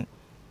ni mu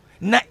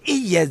na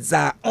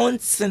iyeza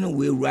onsen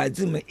we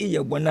ruade me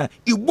iye bona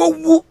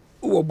ibowu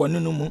wo bonu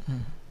no mu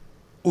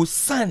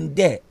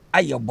osande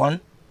aye bon.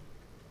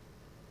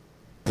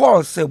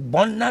 Paul said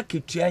bona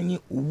kituanyi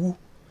owu.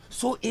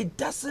 So it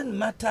doesn't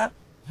matter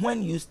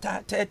when you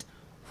started,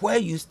 where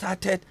you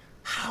started,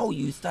 how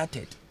you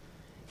started.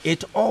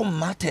 It all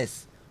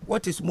matters.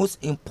 What is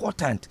most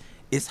important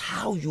is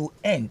how you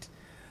end.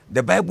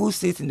 The Bible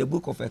says in the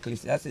book of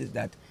Ecclesiastes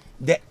that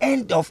the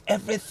end of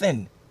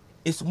everything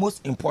is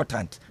most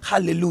important.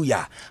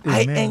 Hallelujah.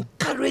 Amen. I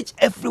encourage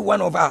every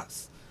one of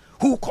us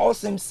who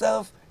calls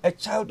himself a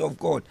child of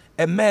God,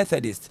 a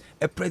Methodist,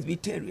 a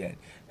Presbyterian,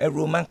 a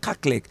Roman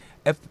Catholic,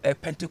 a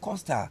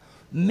Pentecostal,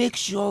 make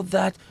sure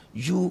that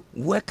you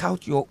work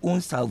out your own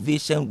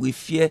salvation with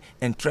fear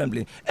and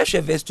trembling.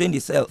 Actually, verse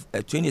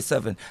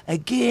 27.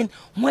 Again,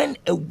 when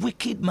a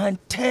wicked man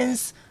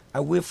turns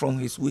away from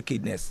his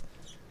wickedness,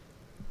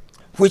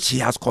 which he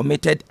has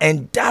committed,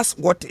 and does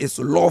what is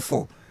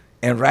lawful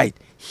and right,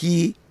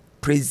 he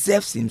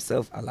preserves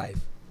himself alive.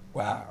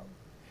 Wow.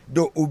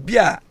 Do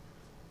ubia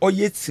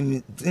oye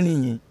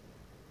timidini,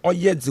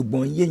 oye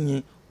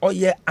zibonyenyi,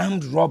 oye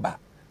armed robber.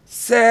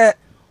 Say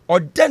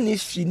odani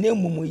fine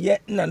mumu ye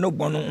na no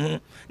bono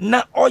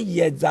na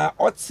oye za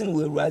otin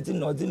we ruade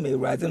na odi me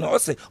ruade na o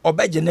se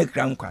obaje ne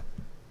krankwa.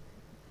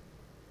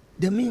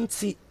 The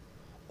minti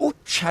o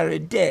tware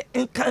de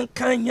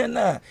nkankanya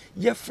na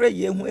ye frɛ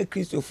ye hu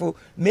ekristofo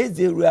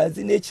meze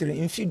ruade na chire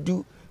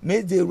mfidu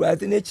meze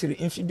ruade na chire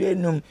mfidu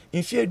enum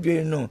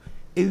mfiedu no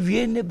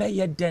ewie ne ba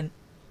ye den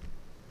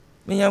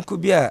me yanko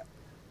bia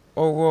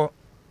owo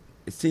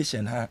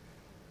station ha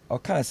o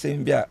kan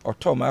sem bia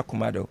otom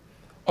akomado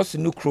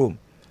osinu chrome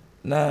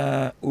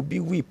na obi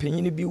wi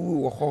penyin bi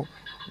wu wo ho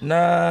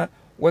na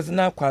was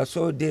na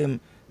kwaso dem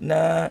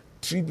na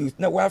tribute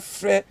na wa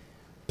frɛ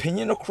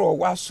penyin no kro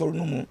wa soro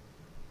no mu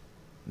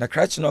na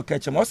crutch no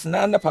catch mo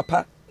na na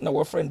papa na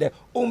wo friend there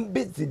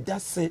ombezi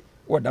dase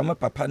wodama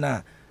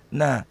papa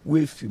na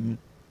we fim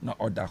na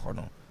oda ho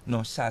no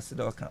no shase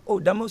da oka o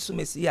dama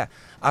sumesi ya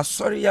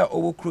asori ya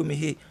owo kro me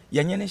he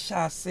yenye ne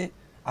shase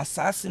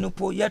asase no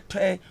po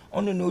yetwe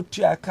ono no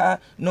tuaka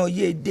no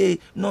yede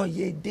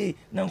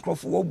na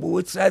nkrofo wo bo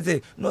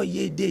wetraze no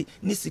yede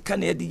ni sika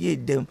na yede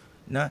yedem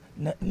na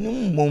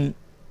nummom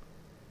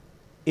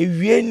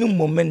ewie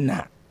nummom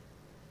na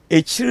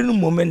echiri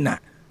nummom na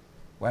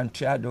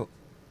wantuado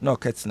na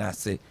oketena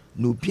se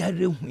na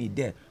obiare hu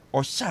ide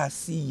o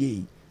shase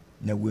ye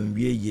na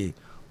wenwie ye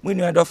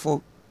munu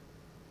adofo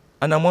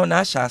anamo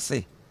na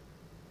shase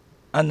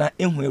ana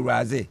ehu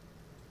ewraze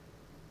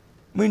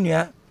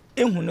munua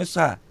ehu no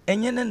so a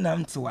enye ne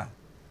namtewa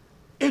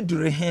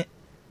edure he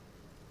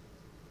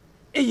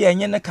eye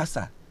enye ne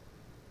kasa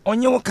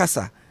onye wo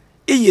kasa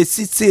eye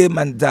site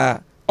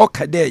manda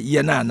okade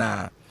ye na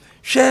na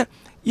hwe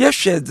ye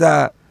hwe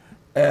za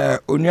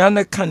onua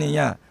ne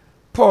kanenya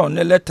Paul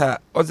ne letter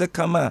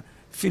ozekama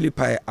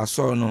Philippi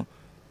aso no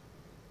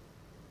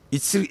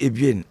itiri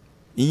ebien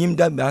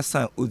yimda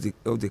basa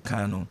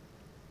ozekano.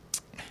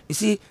 You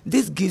see,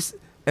 this gives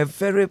a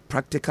very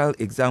practical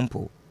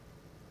example.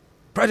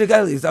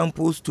 Practical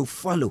examples to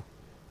follow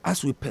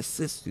as we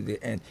persist to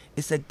the end.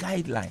 It's a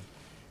guideline.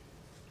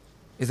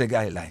 It's a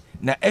guideline.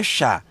 Now,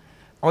 Esha,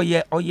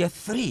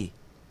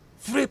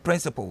 three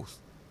principles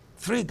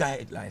 3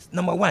 guidelines.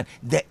 Number 1,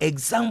 the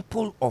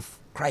example of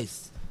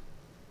Christ.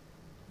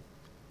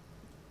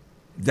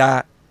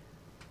 That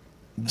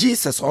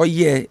Jesus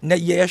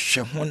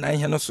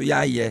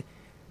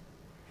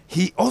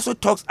he also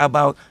talks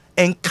about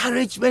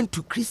encouragement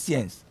to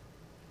Christians.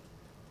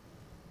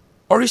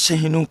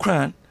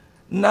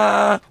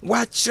 Na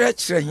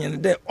wachirechire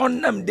hin de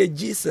onam de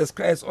Jesus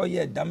Christ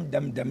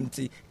dam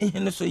ti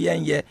hin so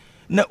yenye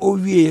na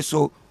owie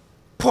so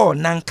Paul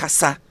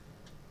nankasa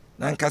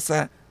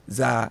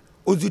za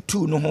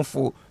odutu no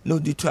hofo na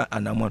odutu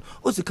anamon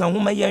osika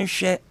homa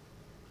yenhwe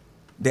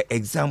the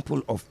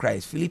example of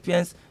Christ.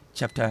 Philippians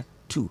chapter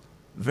 2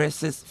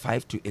 verses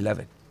 5 to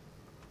 11.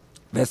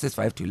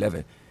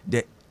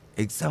 The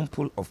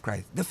example of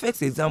Christ. The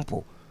first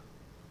example,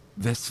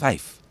 verse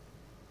 5.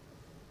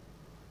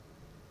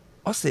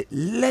 Also,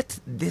 let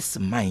this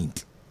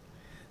mind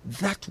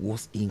that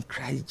was in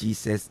Christ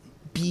Jesus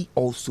be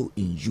also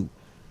in you.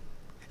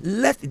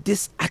 Let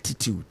this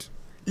attitude,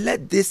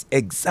 let this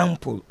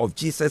example of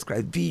Jesus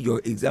Christ be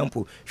your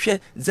example. Share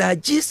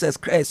that Jesus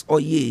Christ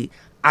adwen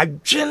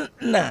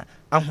na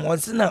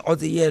ahodzena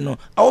odeye no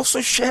also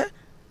share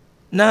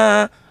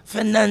na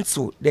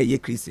financial de ye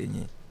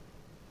Christian.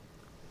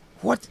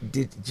 What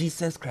did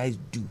Jesus Christ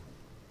do?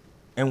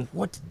 And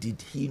what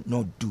did he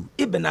not do?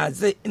 Even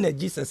as in a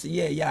Jesus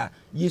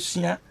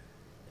yesua,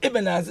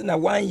 even as in a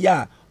 1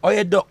 year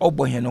oyedo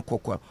oboheno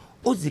kokwa.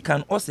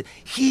 Ozikan also,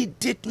 he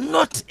did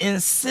not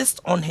insist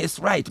on his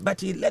right,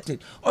 but he let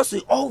it. Also,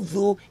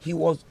 although he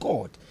was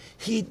God,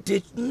 he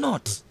did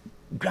not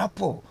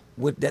grapple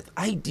with that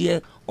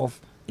idea of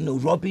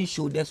rubbing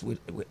shoulders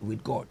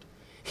with God.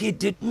 He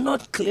did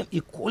not claim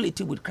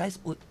equality with Christ,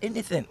 with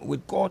anything,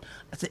 with God,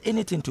 as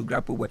anything to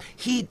grapple with.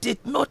 He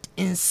did not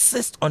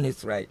insist on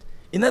his right.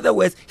 In other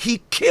words,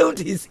 he killed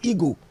his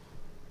ego.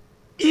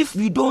 If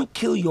you don't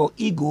kill your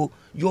ego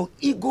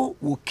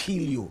will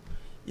kill you.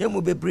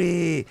 Yemu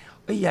bebre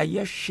oya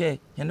yehwe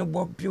yene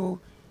bobio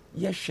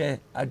yehwe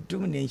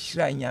adum ne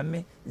nhira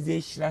nyame ze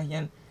nhira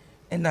hen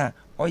na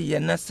oye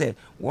na se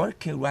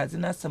working razi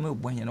na some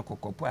bohye no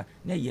kokopo a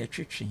na ye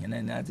twetwe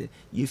hen na ze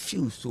you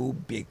feel so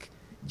big.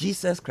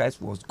 Jesus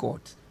Christ was God,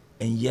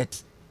 and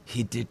yet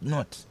he did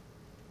not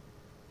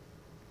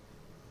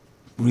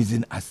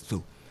reason as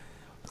so.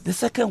 The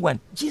second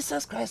one,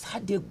 Jesus Christ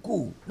had a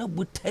goal. No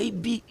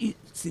butaibi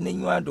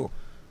sinenyuado.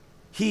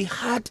 He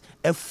had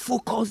a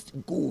focused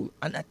goal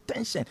and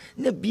attention.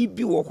 Ne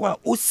bibi wo ho a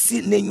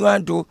osi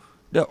nenyuado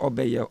de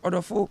obeye.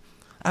 Odofo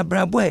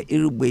abrabo a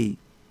erugbe.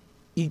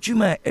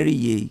 Ijuma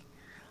eriye.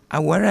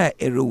 Awara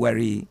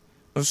eruwari.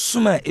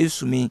 Osuma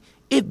esumi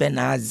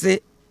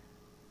ibenaze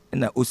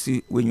na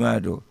osi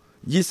wenyuado.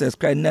 Jesus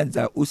Christ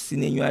naza osi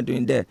nenyuado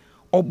inde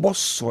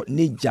oboso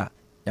neja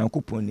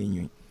yankopon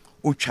nenyu.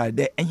 Otwa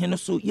de ehene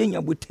so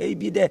yenya botai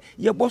bi de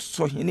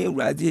yeboso hene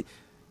urade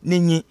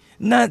nenyi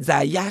na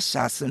za ya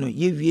hyase no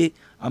yewie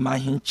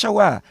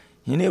amahenchewa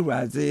hene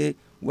urade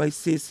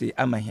waisese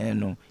amahene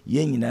no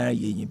yenyina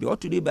yenyi bi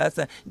otude ba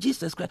sa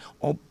Jesus Christ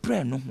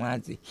obre no ho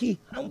ade. He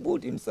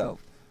humbled himself.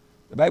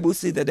 The Bible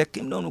says that the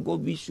kingdom of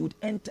God, we should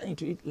enter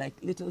into it like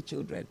little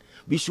children.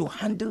 We should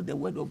handle the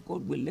word of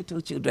God with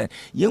little children.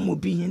 You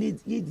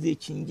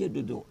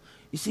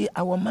see,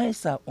 our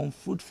minds are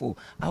unfruitful.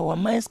 Our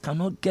minds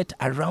cannot get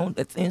around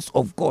the things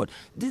of God.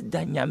 This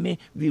dynamic,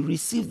 we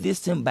receive this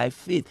thing by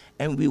faith,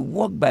 and we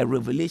walk by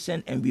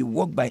revelation, and we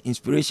walk by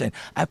inspiration.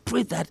 I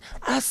pray that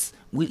as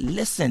we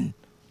listen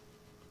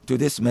to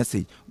this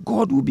message,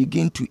 God will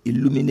begin to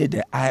illuminate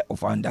the eye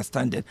of our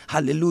understanding.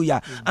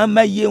 Hallelujah.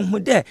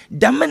 The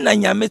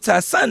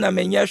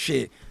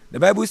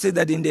Bible says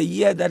that in the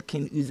year that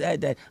King Uzziah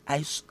died,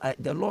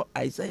 the Lord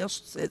Isaiah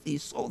said he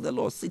saw the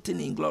Lord sitting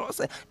in glory. I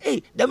said,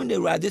 hey, damn the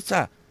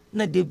radisa.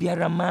 Na de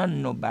biara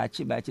man no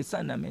bachi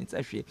sana mensa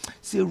hwe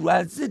se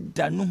razi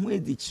da no ho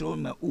edi chiro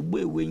ma ugbo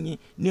ewenyi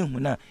ne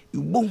huna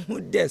ugbo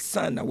hu de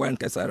sana wan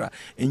kasara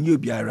enyo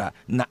biara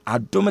na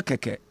adom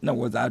keke na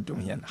was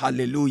adom hen.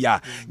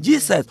 Hallelujah.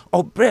 Jesus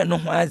obre no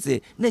ho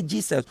aze na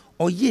Jesus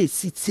oye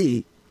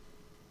site,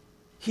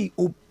 he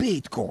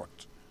obeyed God.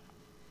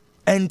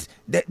 And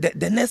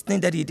the next thing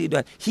that he did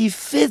was he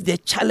faced the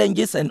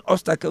challenges and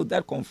obstacles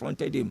that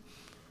confronted him.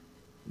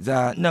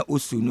 Za na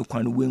osu no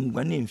kwan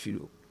wengwane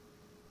mfiro.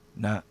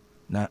 Na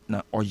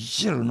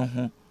ojiro no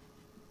ho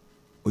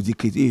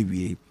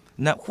odikedewie.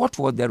 Now, what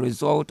was the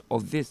result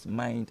of this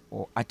mind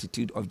or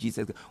attitude of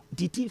Jesus?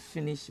 Did he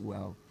finish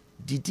well?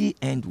 Did he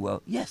end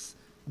well? Yes.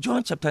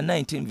 John chapter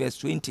 19 verse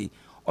 20.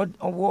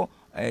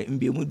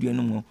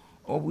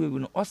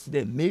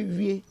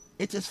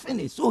 It is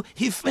finished. So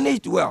he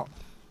finished well.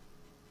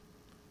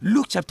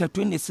 Luke chapter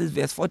 26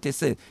 verse 40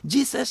 says,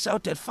 Jesus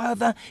shouted,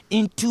 Father,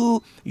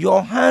 into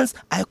your hands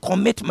I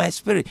commit my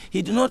spirit.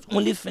 He did not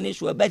only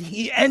finish well, but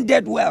he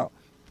ended well.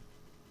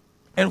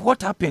 And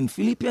what happened?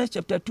 Philippians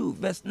chapter 2,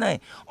 verse 9.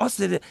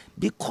 Also,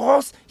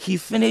 because he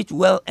finished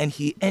well and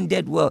he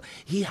ended well,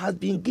 he has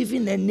been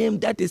given a name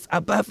that is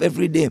above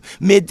every name.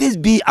 May this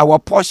be our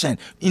portion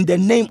in the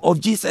name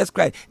of Jesus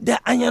Christ. The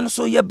ayan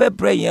so ye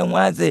bebre yen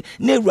waze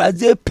ne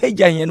raze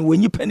peja yen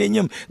when you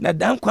penenyum na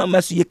dan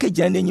kwama so ye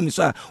keja nenyum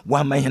so a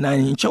wa mahena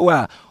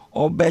hinchewa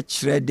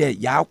obechre de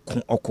ya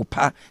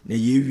okopa na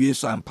ye wie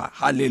so ampa.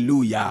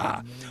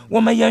 Hallelujah.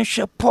 Wo ma yen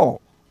hwe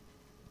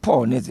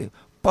Paul neze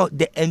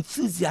the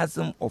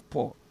enthusiasm of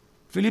Paul.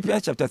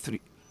 Philippians chapter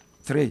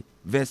 3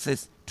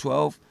 verses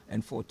 12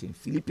 and 14.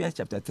 Philippians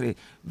chapter 3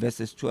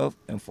 verses 12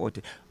 and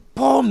 14.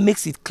 Paul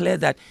makes it clear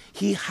that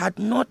he had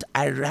not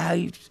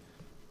arrived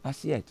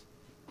as yet,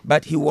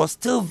 but he was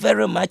still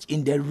very much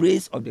in the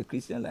race of the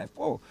Christian life.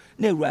 Paul,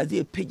 ne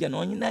razi page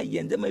no nyina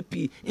yende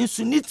mapi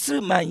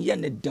insunitri man ye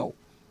ne do.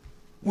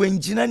 When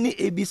jinani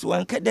ebis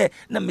wankade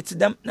na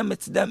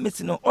metidam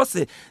metino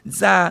ose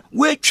za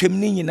we twem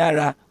ni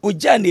nyinara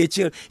oja na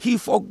echir. He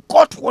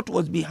forgot what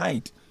was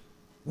behind,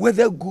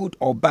 whether good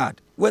or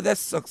bad, whether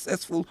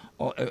successful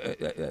or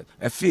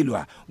a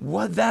failure,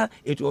 whether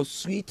it was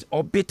sweet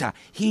or bitter.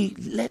 He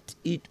let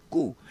it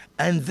go,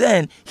 and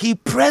then he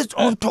pressed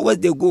on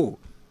towards the goal.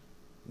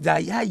 Da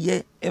ya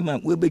ye ema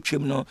we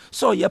betwem no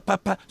so ye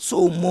papa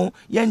so mo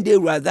yende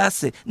rather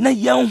say na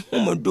yan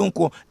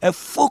homodonko a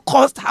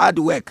focused hard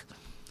work.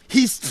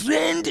 He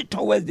strained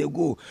towards the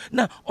goal.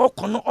 Now,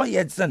 okono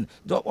oyedzen,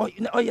 do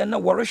oya na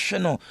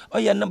worshino,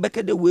 oya na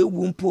beke de we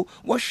wumpo,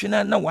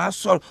 washina na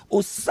wasol.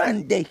 O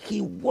Sunday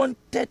he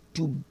wanted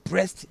to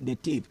breast the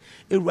tape.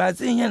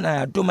 Irazi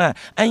na adoma,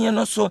 anya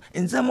no so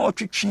nzama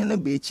otwetwe na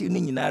bechi ni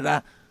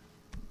nyinara.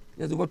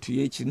 Yezo go to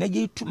yechi na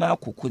ye tuma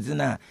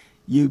kokuzina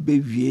ye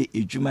bewie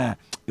ejuma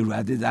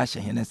irazi za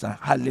shehenesa.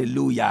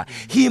 Hallelujah.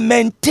 He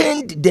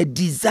maintained the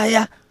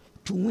desire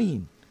to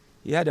win.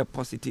 He had a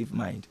positive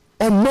mind.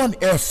 Oman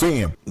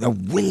FM. The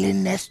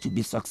willingness to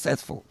be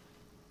successful.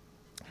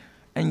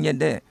 And yet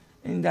there,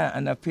 in that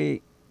and I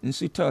pay in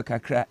Suto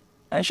Kakra,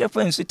 and Shepherd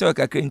in Suto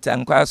Kakra in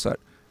Tanquasor.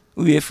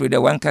 We are free the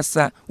one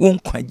cassa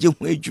won't quite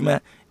juma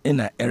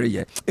in an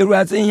area. It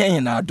was in here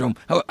in our dome.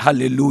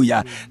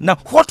 Hallelujah. Now,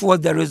 what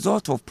was the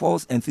result of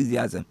Paul's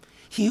enthusiasm?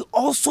 He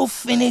also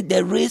finished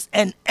the race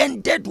and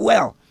ended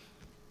well.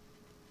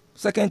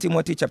 2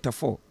 Timothy chapter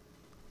 4,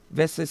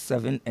 verses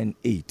 7 and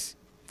 8.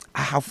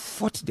 I have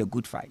fought the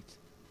good fight.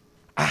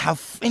 I have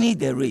finished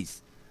the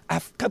race.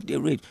 I've kept the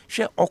race.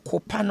 She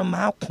okopano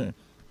maakon.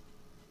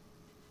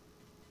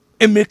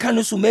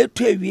 Americano su me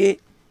twewie.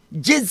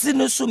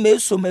 Jezino su me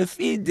so me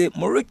feed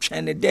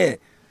morechane there.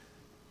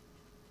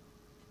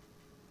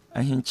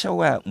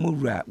 Ahinchawa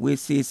mura we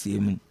say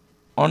me.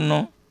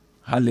 Ono.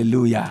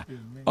 Hallelujah.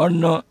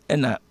 Ono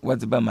ena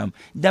whatever mam.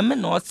 Dame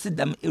no sit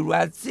them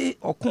irazi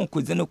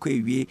okonkozeno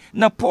kwewie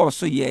na Paul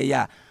so ye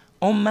ya.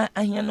 Oma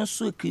aheno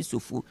so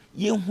Christopher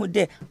yenhu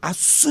de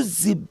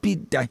asuzi bi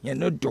da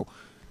heno do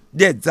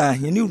de za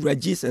heni ura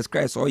Jesus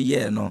Christ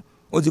oye no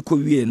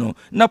odiko wie no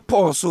na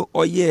Paul so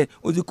oye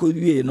odiko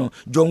wie no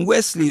John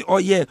Wesley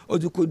oye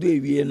odiko do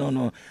wie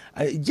no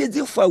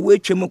Jezifa we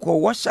twem ko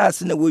wo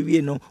shas na we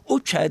wie no o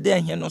twa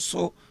de heno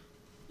so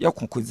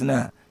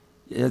yakokozina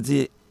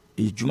yaze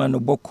ejuma no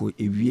boko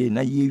ewie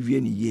na ye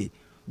wie ni ye.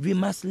 We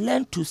must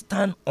learn to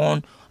stand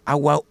on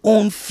our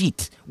own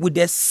feet with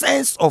a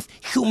sense of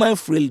human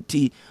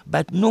frailty,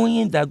 but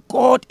knowing that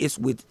God is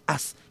with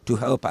us to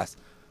help us.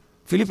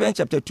 Philippians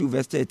chapter 2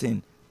 verse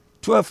 13.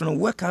 12, and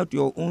work out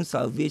your own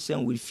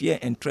salvation with fear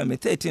and trembling.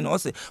 13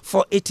 also,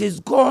 for it is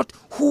God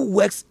who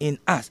works in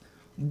us,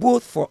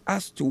 both for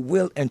us to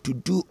will and to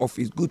do of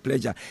his good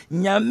pleasure.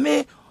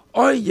 Nyame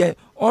oye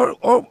or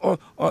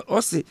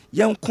say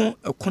yankon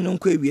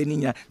ekononko ewie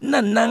ninya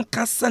na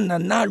nankasa na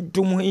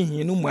nadum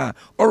hihinu mu a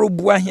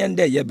orobua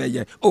hende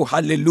yebeye. Oh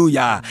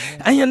hallelujah.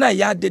 Ahena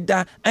ya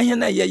deda,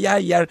 ahena ya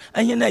yar,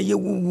 ahena ye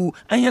wuwu,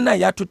 ahena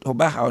ya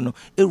totoba ha no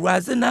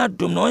ewuraze na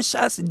adum no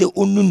shas de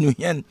onunu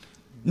hen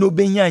no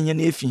benya anya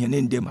na efi hen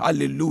ndem.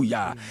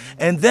 Hallelujah.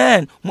 And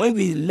then when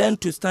we learn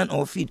to stand on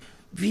our feet,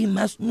 we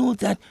must know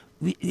that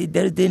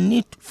there is the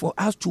need for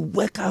us to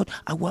work out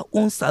our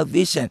own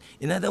salvation.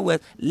 In other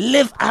words,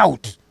 live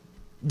out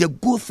the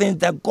good things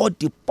that God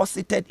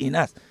deposited in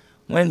us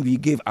when we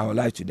gave our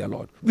life to the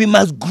Lord. We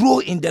must grow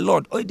in the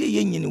Lord.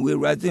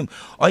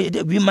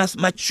 We must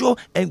mature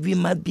and we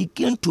must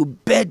begin to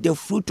bear the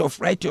fruit of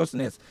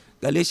righteousness.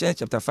 Galatians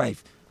chapter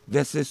 5,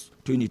 verses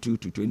 22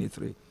 to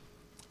 23.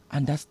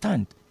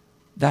 Understand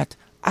that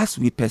as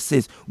we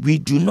persist, we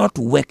do not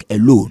work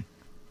alone.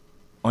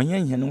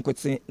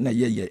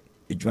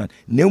 Edwan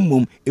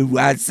nemum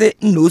ewuraze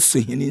no so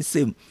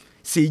hinsem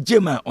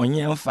sejema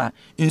onyemfa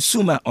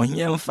nsuma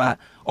onyemfa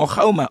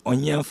ohawma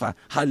onyemfa.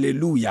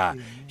 Hallelujah.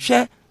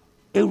 Hwe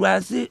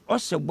ewuraze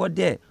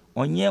osebode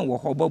onye wo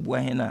hobobo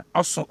ahena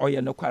oso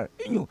oye no kware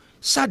enyo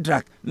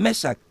Shadrach,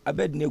 Meshach,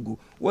 Abednego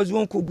was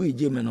one kobu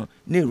ejeme no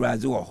na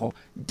ewuraze wo ho.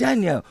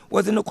 Daniel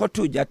was no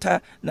koto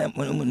jata na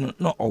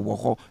no owo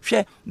ho.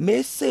 Hwe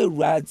me se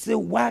ewuraze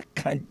wa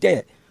kan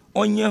de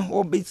onye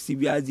ho be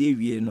siwiaze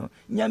ewie no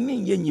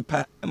nyame ye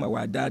nipa ma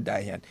wadada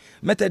yan.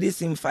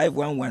 Methodist in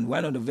 511,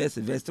 one of the verse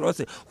 3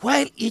 say,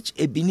 while each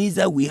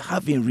Ebenezer we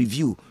have in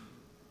review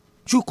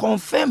to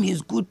confirm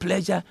his good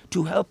pleasure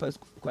to help us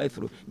quite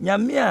through.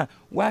 Nyame a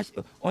wash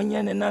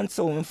onye ne nanse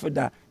wo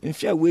mfoda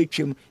mfia we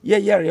twem ye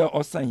yere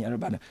osan yere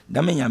bana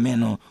dame nyame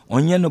no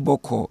onye no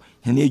boko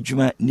hene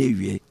adwuma na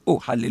ewie. Oh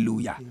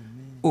hallelujah.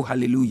 Amen. Oh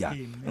hallelujah.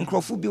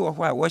 Nkrofo bi wo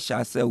ho a wo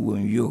sha say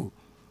won yo.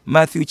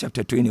 Matthew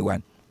chapter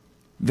 21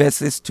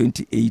 verses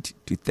 28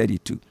 to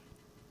 32.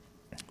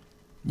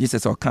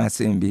 Jesus o kan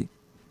say bi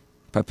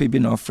papa bi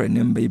na ofre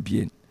ne mba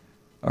ebien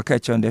o ka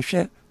chon de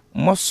hwe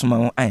mosoma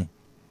won an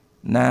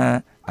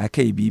na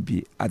akai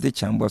bibi ade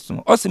chambo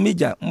so o se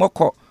meja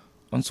moko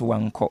onso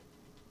wanko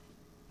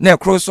na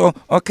ekro so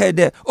okay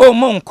de o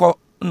monko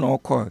na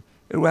okọ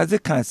Ewuraze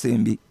kan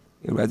sembi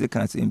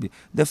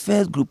the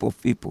first group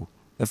of people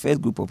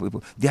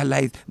they are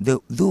like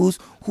those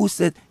who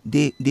said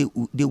they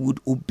would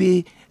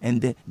obey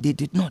and they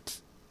did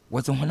not.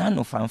 Was one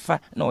no fanfa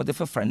na the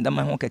friend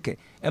ma ho keke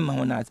e ma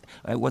ho na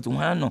was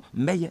one no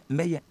meye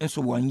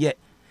enso won ye.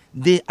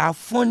 They are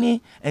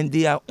funny and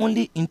they are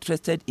only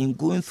interested in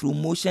going through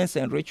motions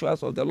and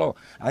rituals of the law.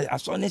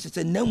 As honest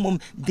as no,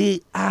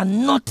 they are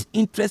not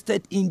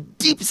interested in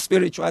deep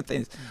spiritual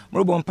things.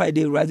 Na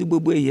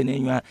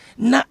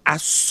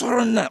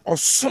asorna or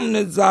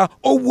somneza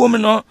or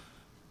woman.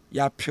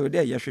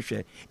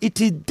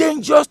 It is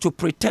dangerous to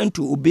pretend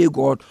to obey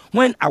God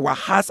when our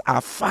hearts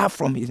are far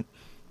from Him,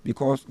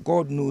 because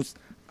God knows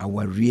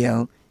our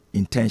real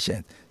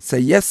intentions. Say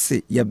yes,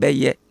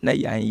 yabeye na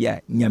ya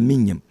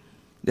nyaminyim.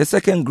 The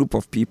second group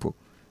of people,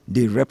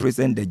 they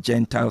represent the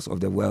Gentiles of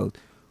the world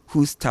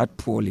who start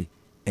poorly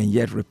and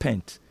yet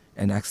repent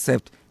and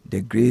accept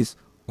the grace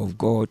of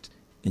God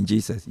in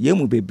Jesus.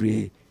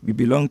 We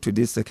belong to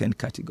this second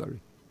category.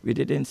 We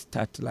didn't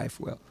start life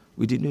well.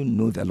 We didn't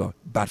know the Lord,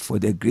 but for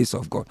the grace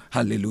of God.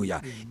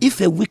 Hallelujah. Amen.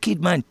 If a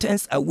wicked man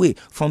turns away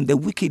from the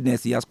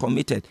wickedness he has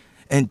committed,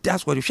 and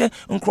that's what you say,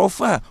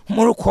 Nkrofa,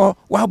 Moroko,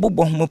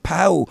 Wabubo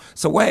Mopao,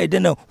 so why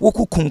then a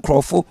Woku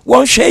Kunkrofo,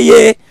 won't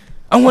share.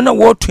 I want to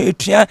walk to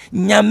it.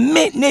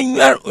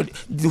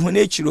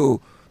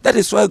 That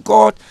is why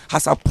God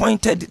has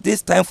appointed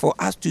this time for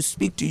us to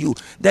speak to you.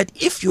 That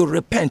if you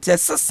repent,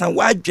 hallelujah.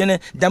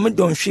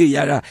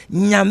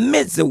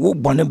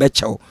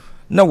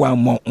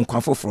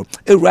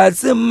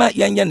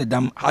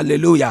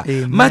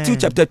 Amen. Matthew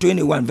chapter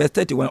 21 verse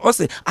 31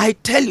 also, I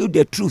tell you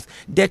the truth,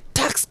 the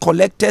tax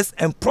collectors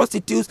and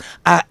prostitutes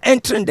are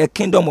entering the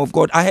kingdom of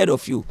God ahead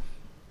of you.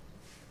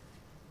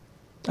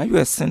 Are you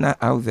a sinner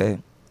out there?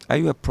 Are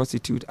you a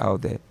prostitute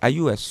out there? Are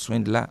you a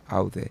swindler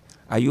out there?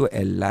 Are you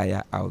a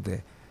liar out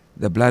there?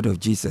 The blood of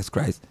Jesus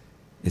Christ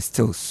is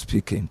still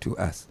speaking to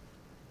us.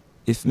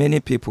 If many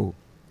people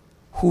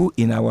who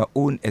in our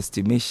own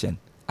estimation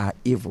are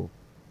evil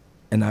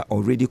and are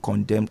already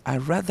condemned are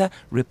rather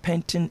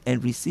repenting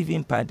and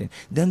receiving pardon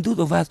than those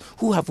of us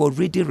who have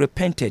already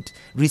repented,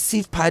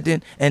 received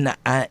pardon, and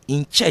are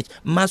in church,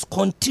 must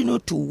continue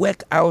to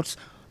work out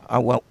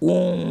our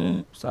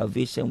own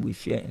salvation with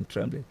fear and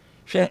trembling.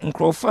 Share in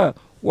Crawford.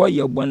 What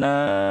you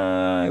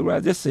wanna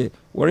rather say,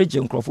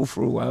 origin crofo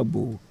for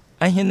wabo.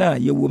 Ahina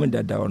ye woman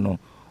that down no.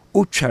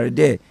 O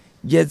charade,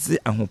 yes,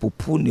 and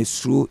hopopo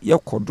nesru, ye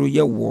kodo, ye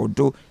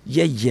wardo,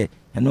 ye,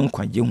 and non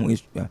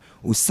quajim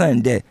who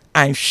stand there.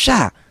 I'm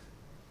sure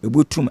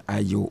Ebutum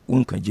ayo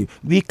unkaji.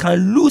 We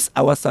can lose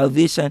our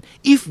salvation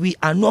if we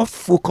are not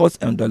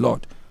focused on the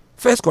Lord.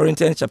 1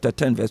 Corinthians chapter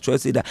 10, verse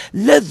 12 says that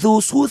let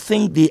those who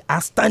think they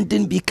are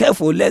standing be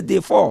careful, lest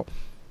they fall.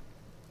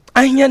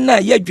 Anyana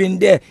ye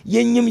dwende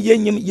yenyim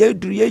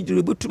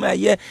yeduru butuma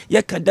ye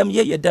kadam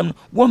ye yedam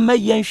won ma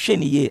yen hwe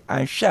ne ye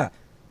ansha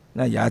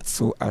na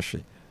yatso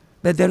ahwe.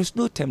 But there is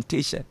no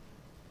temptation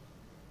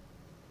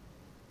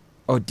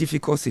or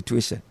difficult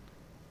situation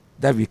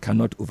that we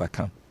cannot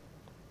overcome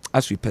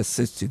as we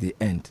persist to the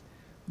end.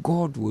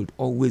 God will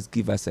always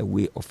give us a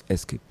way of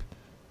escape.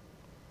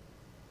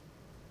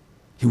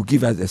 He will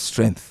give us the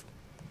strength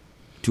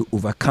to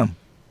overcome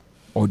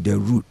or the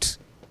route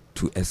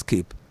to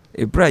escape.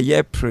 Ebra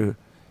ye pre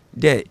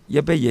de ye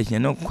be ye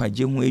no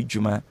kwaje ho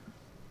adwuma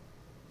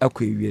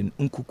akwawie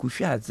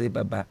nkukuhwe aze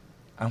baba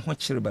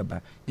ahokyere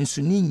baba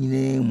nso ni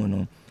nyine mu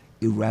no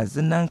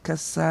Ewuraze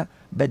nankasa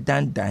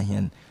bedandan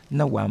hen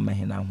na wa ma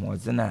hen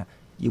ahoze na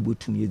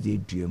yebotum ye ze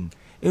duam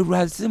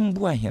Ewuraze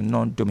mbo ahen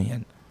no dom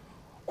hen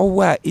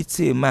owa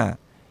itema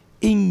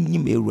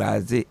enyim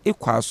Ewuraze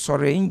ekwa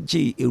asore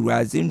nje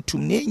Ewuraze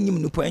ntum na enyim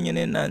nupo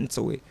anyene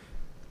nantewe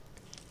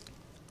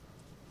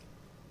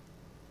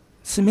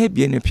sime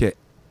bie ne pye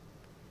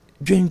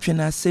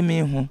dwentwena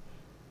seme ho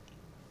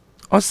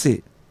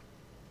ose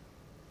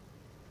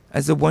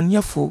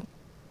azebonyefo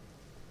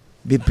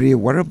bebre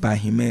warba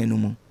himanu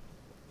mu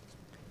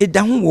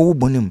eda ho wo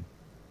bonem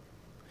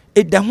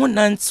eda ho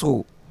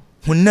nanto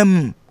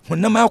honam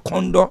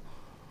akondo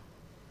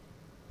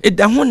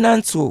eda ho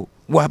nanto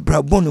wa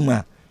brabonum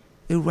a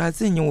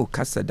Ewuraze nye wo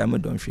kasa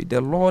damedonhwe.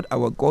 The Lord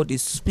our God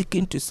is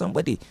speaking to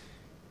somebody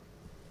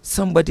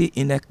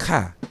in a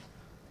car.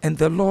 And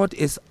the Lord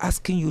is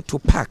asking you to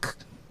pack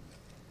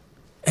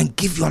and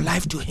give your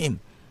life to him.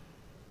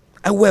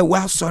 Ewe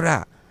wa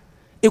sora.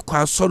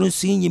 Ekwa soro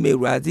nsi nyim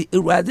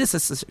Ewurade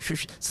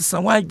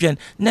sesawadwen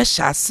na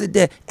hyase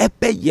de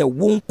ebe ye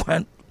wo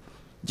kwan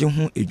je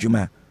ho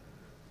edwuma.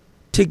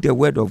 Take the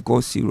word of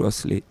God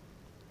seriously.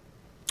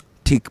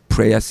 Take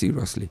prayer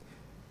seriously.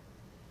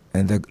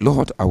 And the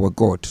Lord our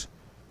God,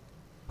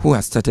 who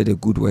has started a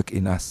good work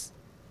in us,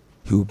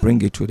 he will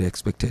bring it to the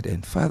expected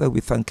end. Father, we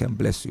thank and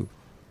bless you.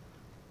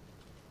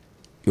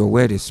 Your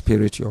word is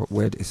spirit, your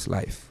word is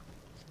life.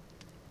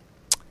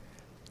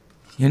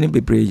 Yene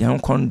bebre yan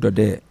kondo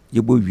de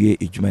yebo wie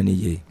edwuma ne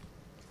ye.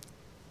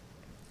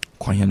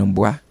 Kwanyano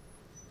boa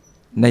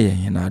na ye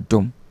hena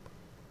adom.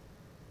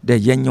 De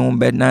yenyon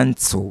be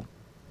nanto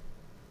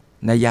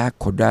na ya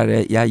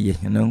kodare ya ye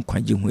hena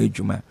nkwaje ho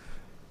edwuma.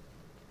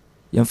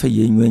 Yemfa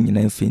yenyu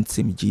nyina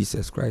mfentim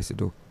Jesus Christ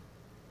do.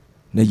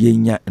 Na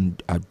yenya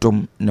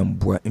adom na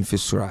mboa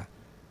mfisura.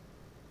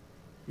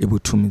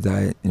 Ebutum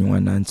da nwa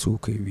nanto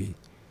kwewie.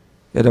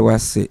 Yada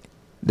wase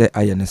de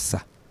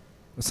ayenesa.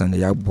 Osana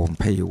ya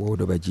bompaye wo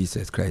do ba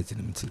Jesus Christ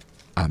nimti.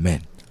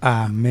 Amen.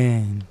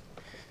 Amen.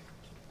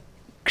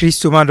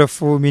 Kristo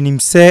madofo minim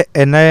se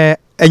ena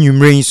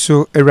anwumren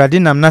so Awurade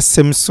nam na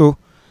sem so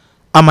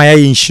amaya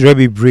yinhira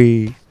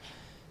bebre.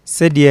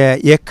 Se de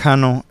ye ka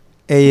no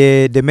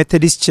the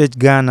Methodist Church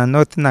Ghana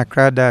Northern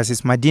Accra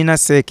Diocese Medina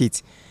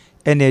Circuit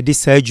ene di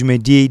sa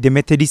adwumadi the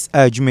Methodist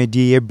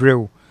adwumadi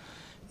ebreu.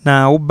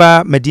 Na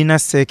oba Medina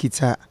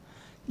Circuit a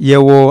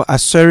yewo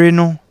asori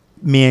no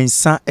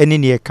miensa ene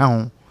ne ka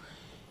ho.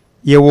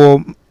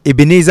 Yewo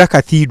Ebenezer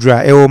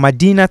Cathedral, ewo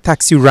Medina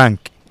Taxi Rank,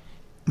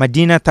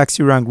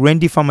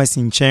 Randy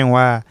Pharmacy nchen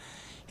wa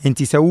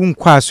enti se wo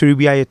nkwa asori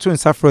bia ye to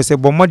nsafro se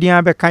bomodin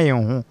abeka ye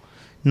ho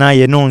na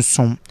ye no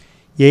nsom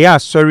ye ya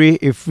asori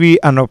efri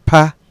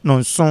anopa no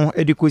nson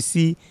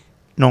edikosi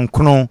no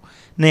nkron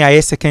na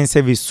ye second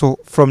service so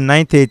from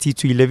 9:30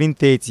 to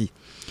 11:30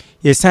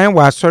 ye sign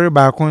wa asori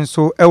ba kon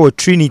so ewo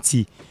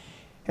Trinity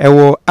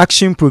ewo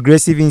Action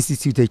Progressive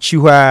Institute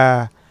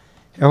chiwa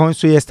ehon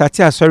so ye start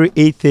asori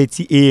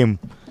 8:30 am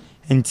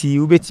enti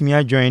ubetimi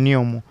adjoin ni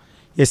omo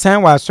ye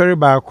sign wa asori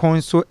ba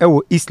kon so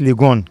ewo East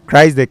Legon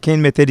Christ the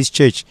King Methodist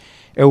Church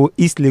ewo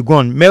East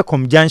Legon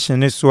Melcom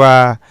Junction so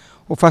a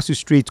ofasu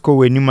street ko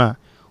wenima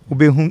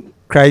ubehu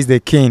Christ the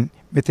King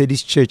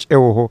Methodist Church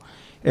eho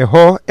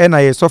na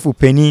ye sofu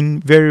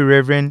penin very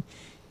reverend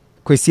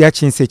Kwesi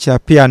Achinse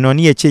Chapia no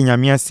ne ye che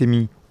nyame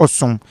asemi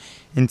osom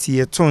enti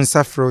ye to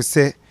nsafro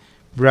se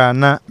bra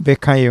na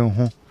beka ye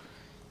ho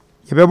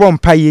ye bebo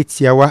mpa ye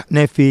tiawa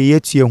na fe ye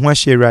tue ho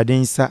ahye Awurade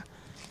nsa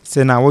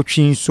se na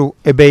wotwi so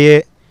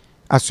ebeye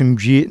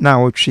asomdwie na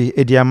wotwe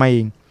edi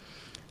amayen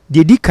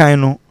dedi kan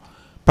no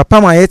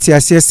papa ma ye tie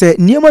ase se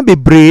niema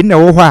bebre na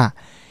wo ho a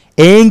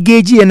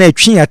engage ye na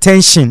atwi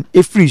attention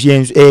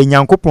efiri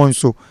nyankopon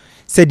so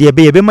se de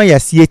be ma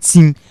yase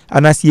atim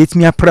anase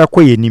yetimi apra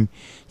kwa yenim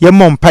ye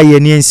mompa ye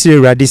ne ensire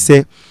Awurade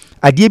se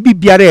ade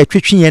bibiara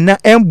atwetwe ye na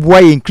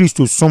emboa ye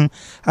Kristo som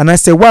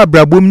anase wa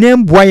abrabom na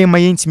emboa ye ma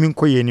ye ntimi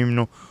nkwa yenim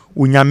no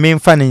unyame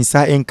mfa ne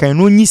nsa enkan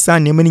no nyisa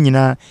ne me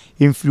nyina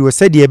emfiri wo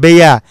se de be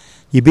ya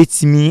ye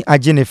betimi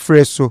age ne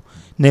frɛ so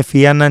na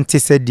fia na nte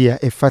se de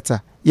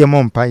efata ye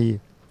mompa ye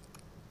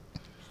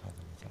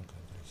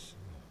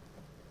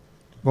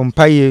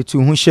bompaye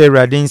tu hu hye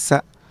Awurade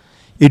nsa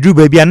edu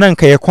ba bia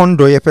nanka ye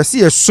kondo ye pese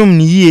ye som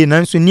ni yie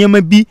nanso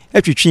niema bi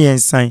atwetwe ye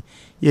nsan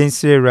ye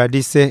nsire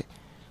Awurade se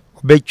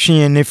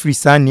obetwe na firi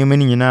sa niema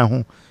ni nyina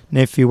ho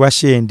na fi wa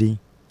hye endin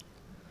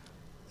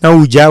na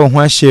ugya wo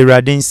ho ahye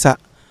Awurade nsa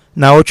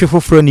na wotwe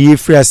foforo ne ye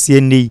firi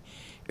ase nei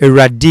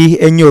Awurade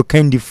enye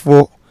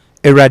okandifo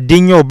Awurade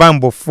enye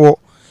obambofo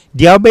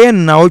dia obeye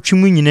na wotwe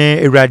mu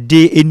nyina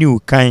Awurade eni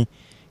ukan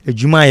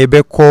adwuma ye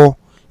bekọ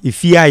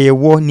ifi a ye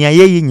wo ne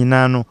aye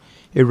nyina no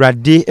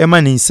Awurade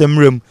ema ne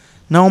nsamram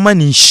na oma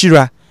ne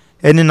nhira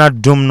ene na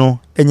dom no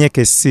enye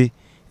kese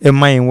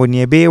ema yen wo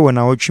ne ebe wo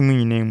na wotwe mu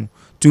nyina mu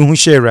tu hu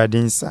hye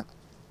Awurade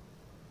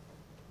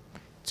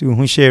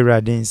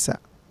nsa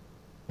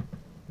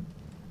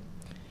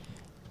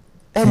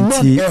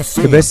enti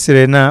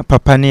ebesere na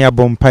papa ne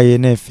abompaye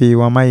na efe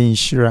wa ma yen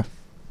nhira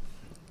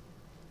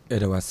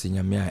eda wase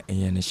nyame a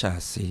enye ne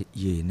hyase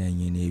ye na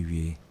enye na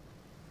ewie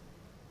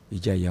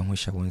ija ye ho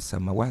hya wonsa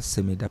ma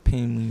waseme da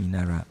pen mu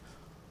nyinara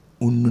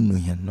ununu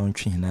hia no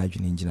ntwe hina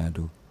adwene ngina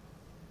do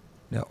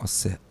na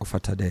ose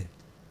ofata de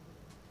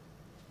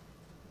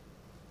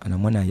ana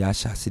mona ya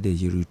hyase de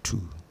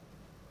yerutu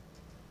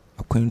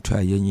akwantu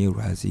a yenye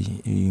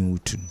Ewurade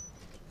yinwutun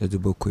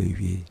eduboko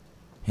ewie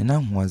hina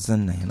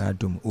hoazen na hina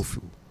adom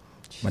ofu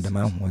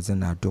madama hoazen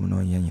na adom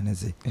no yenye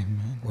neze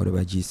amen what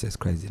about Jesus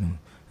Christ in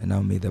and now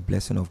may the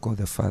blessing of God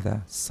the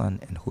Father, Son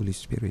and Holy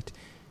Spirit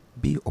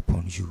be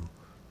upon you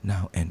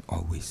now and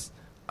always.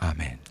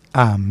 Amen.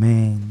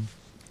 Amen.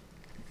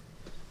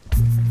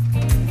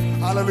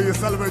 Hallelujah.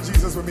 Celebrate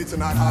Jesus with me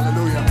tonight.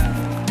 Hallelujah.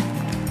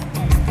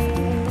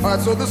 All right,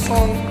 so this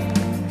song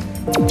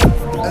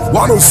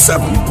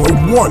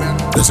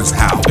 107.1. This is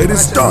how it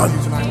is done.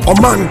 A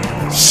man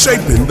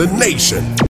shaping the nation.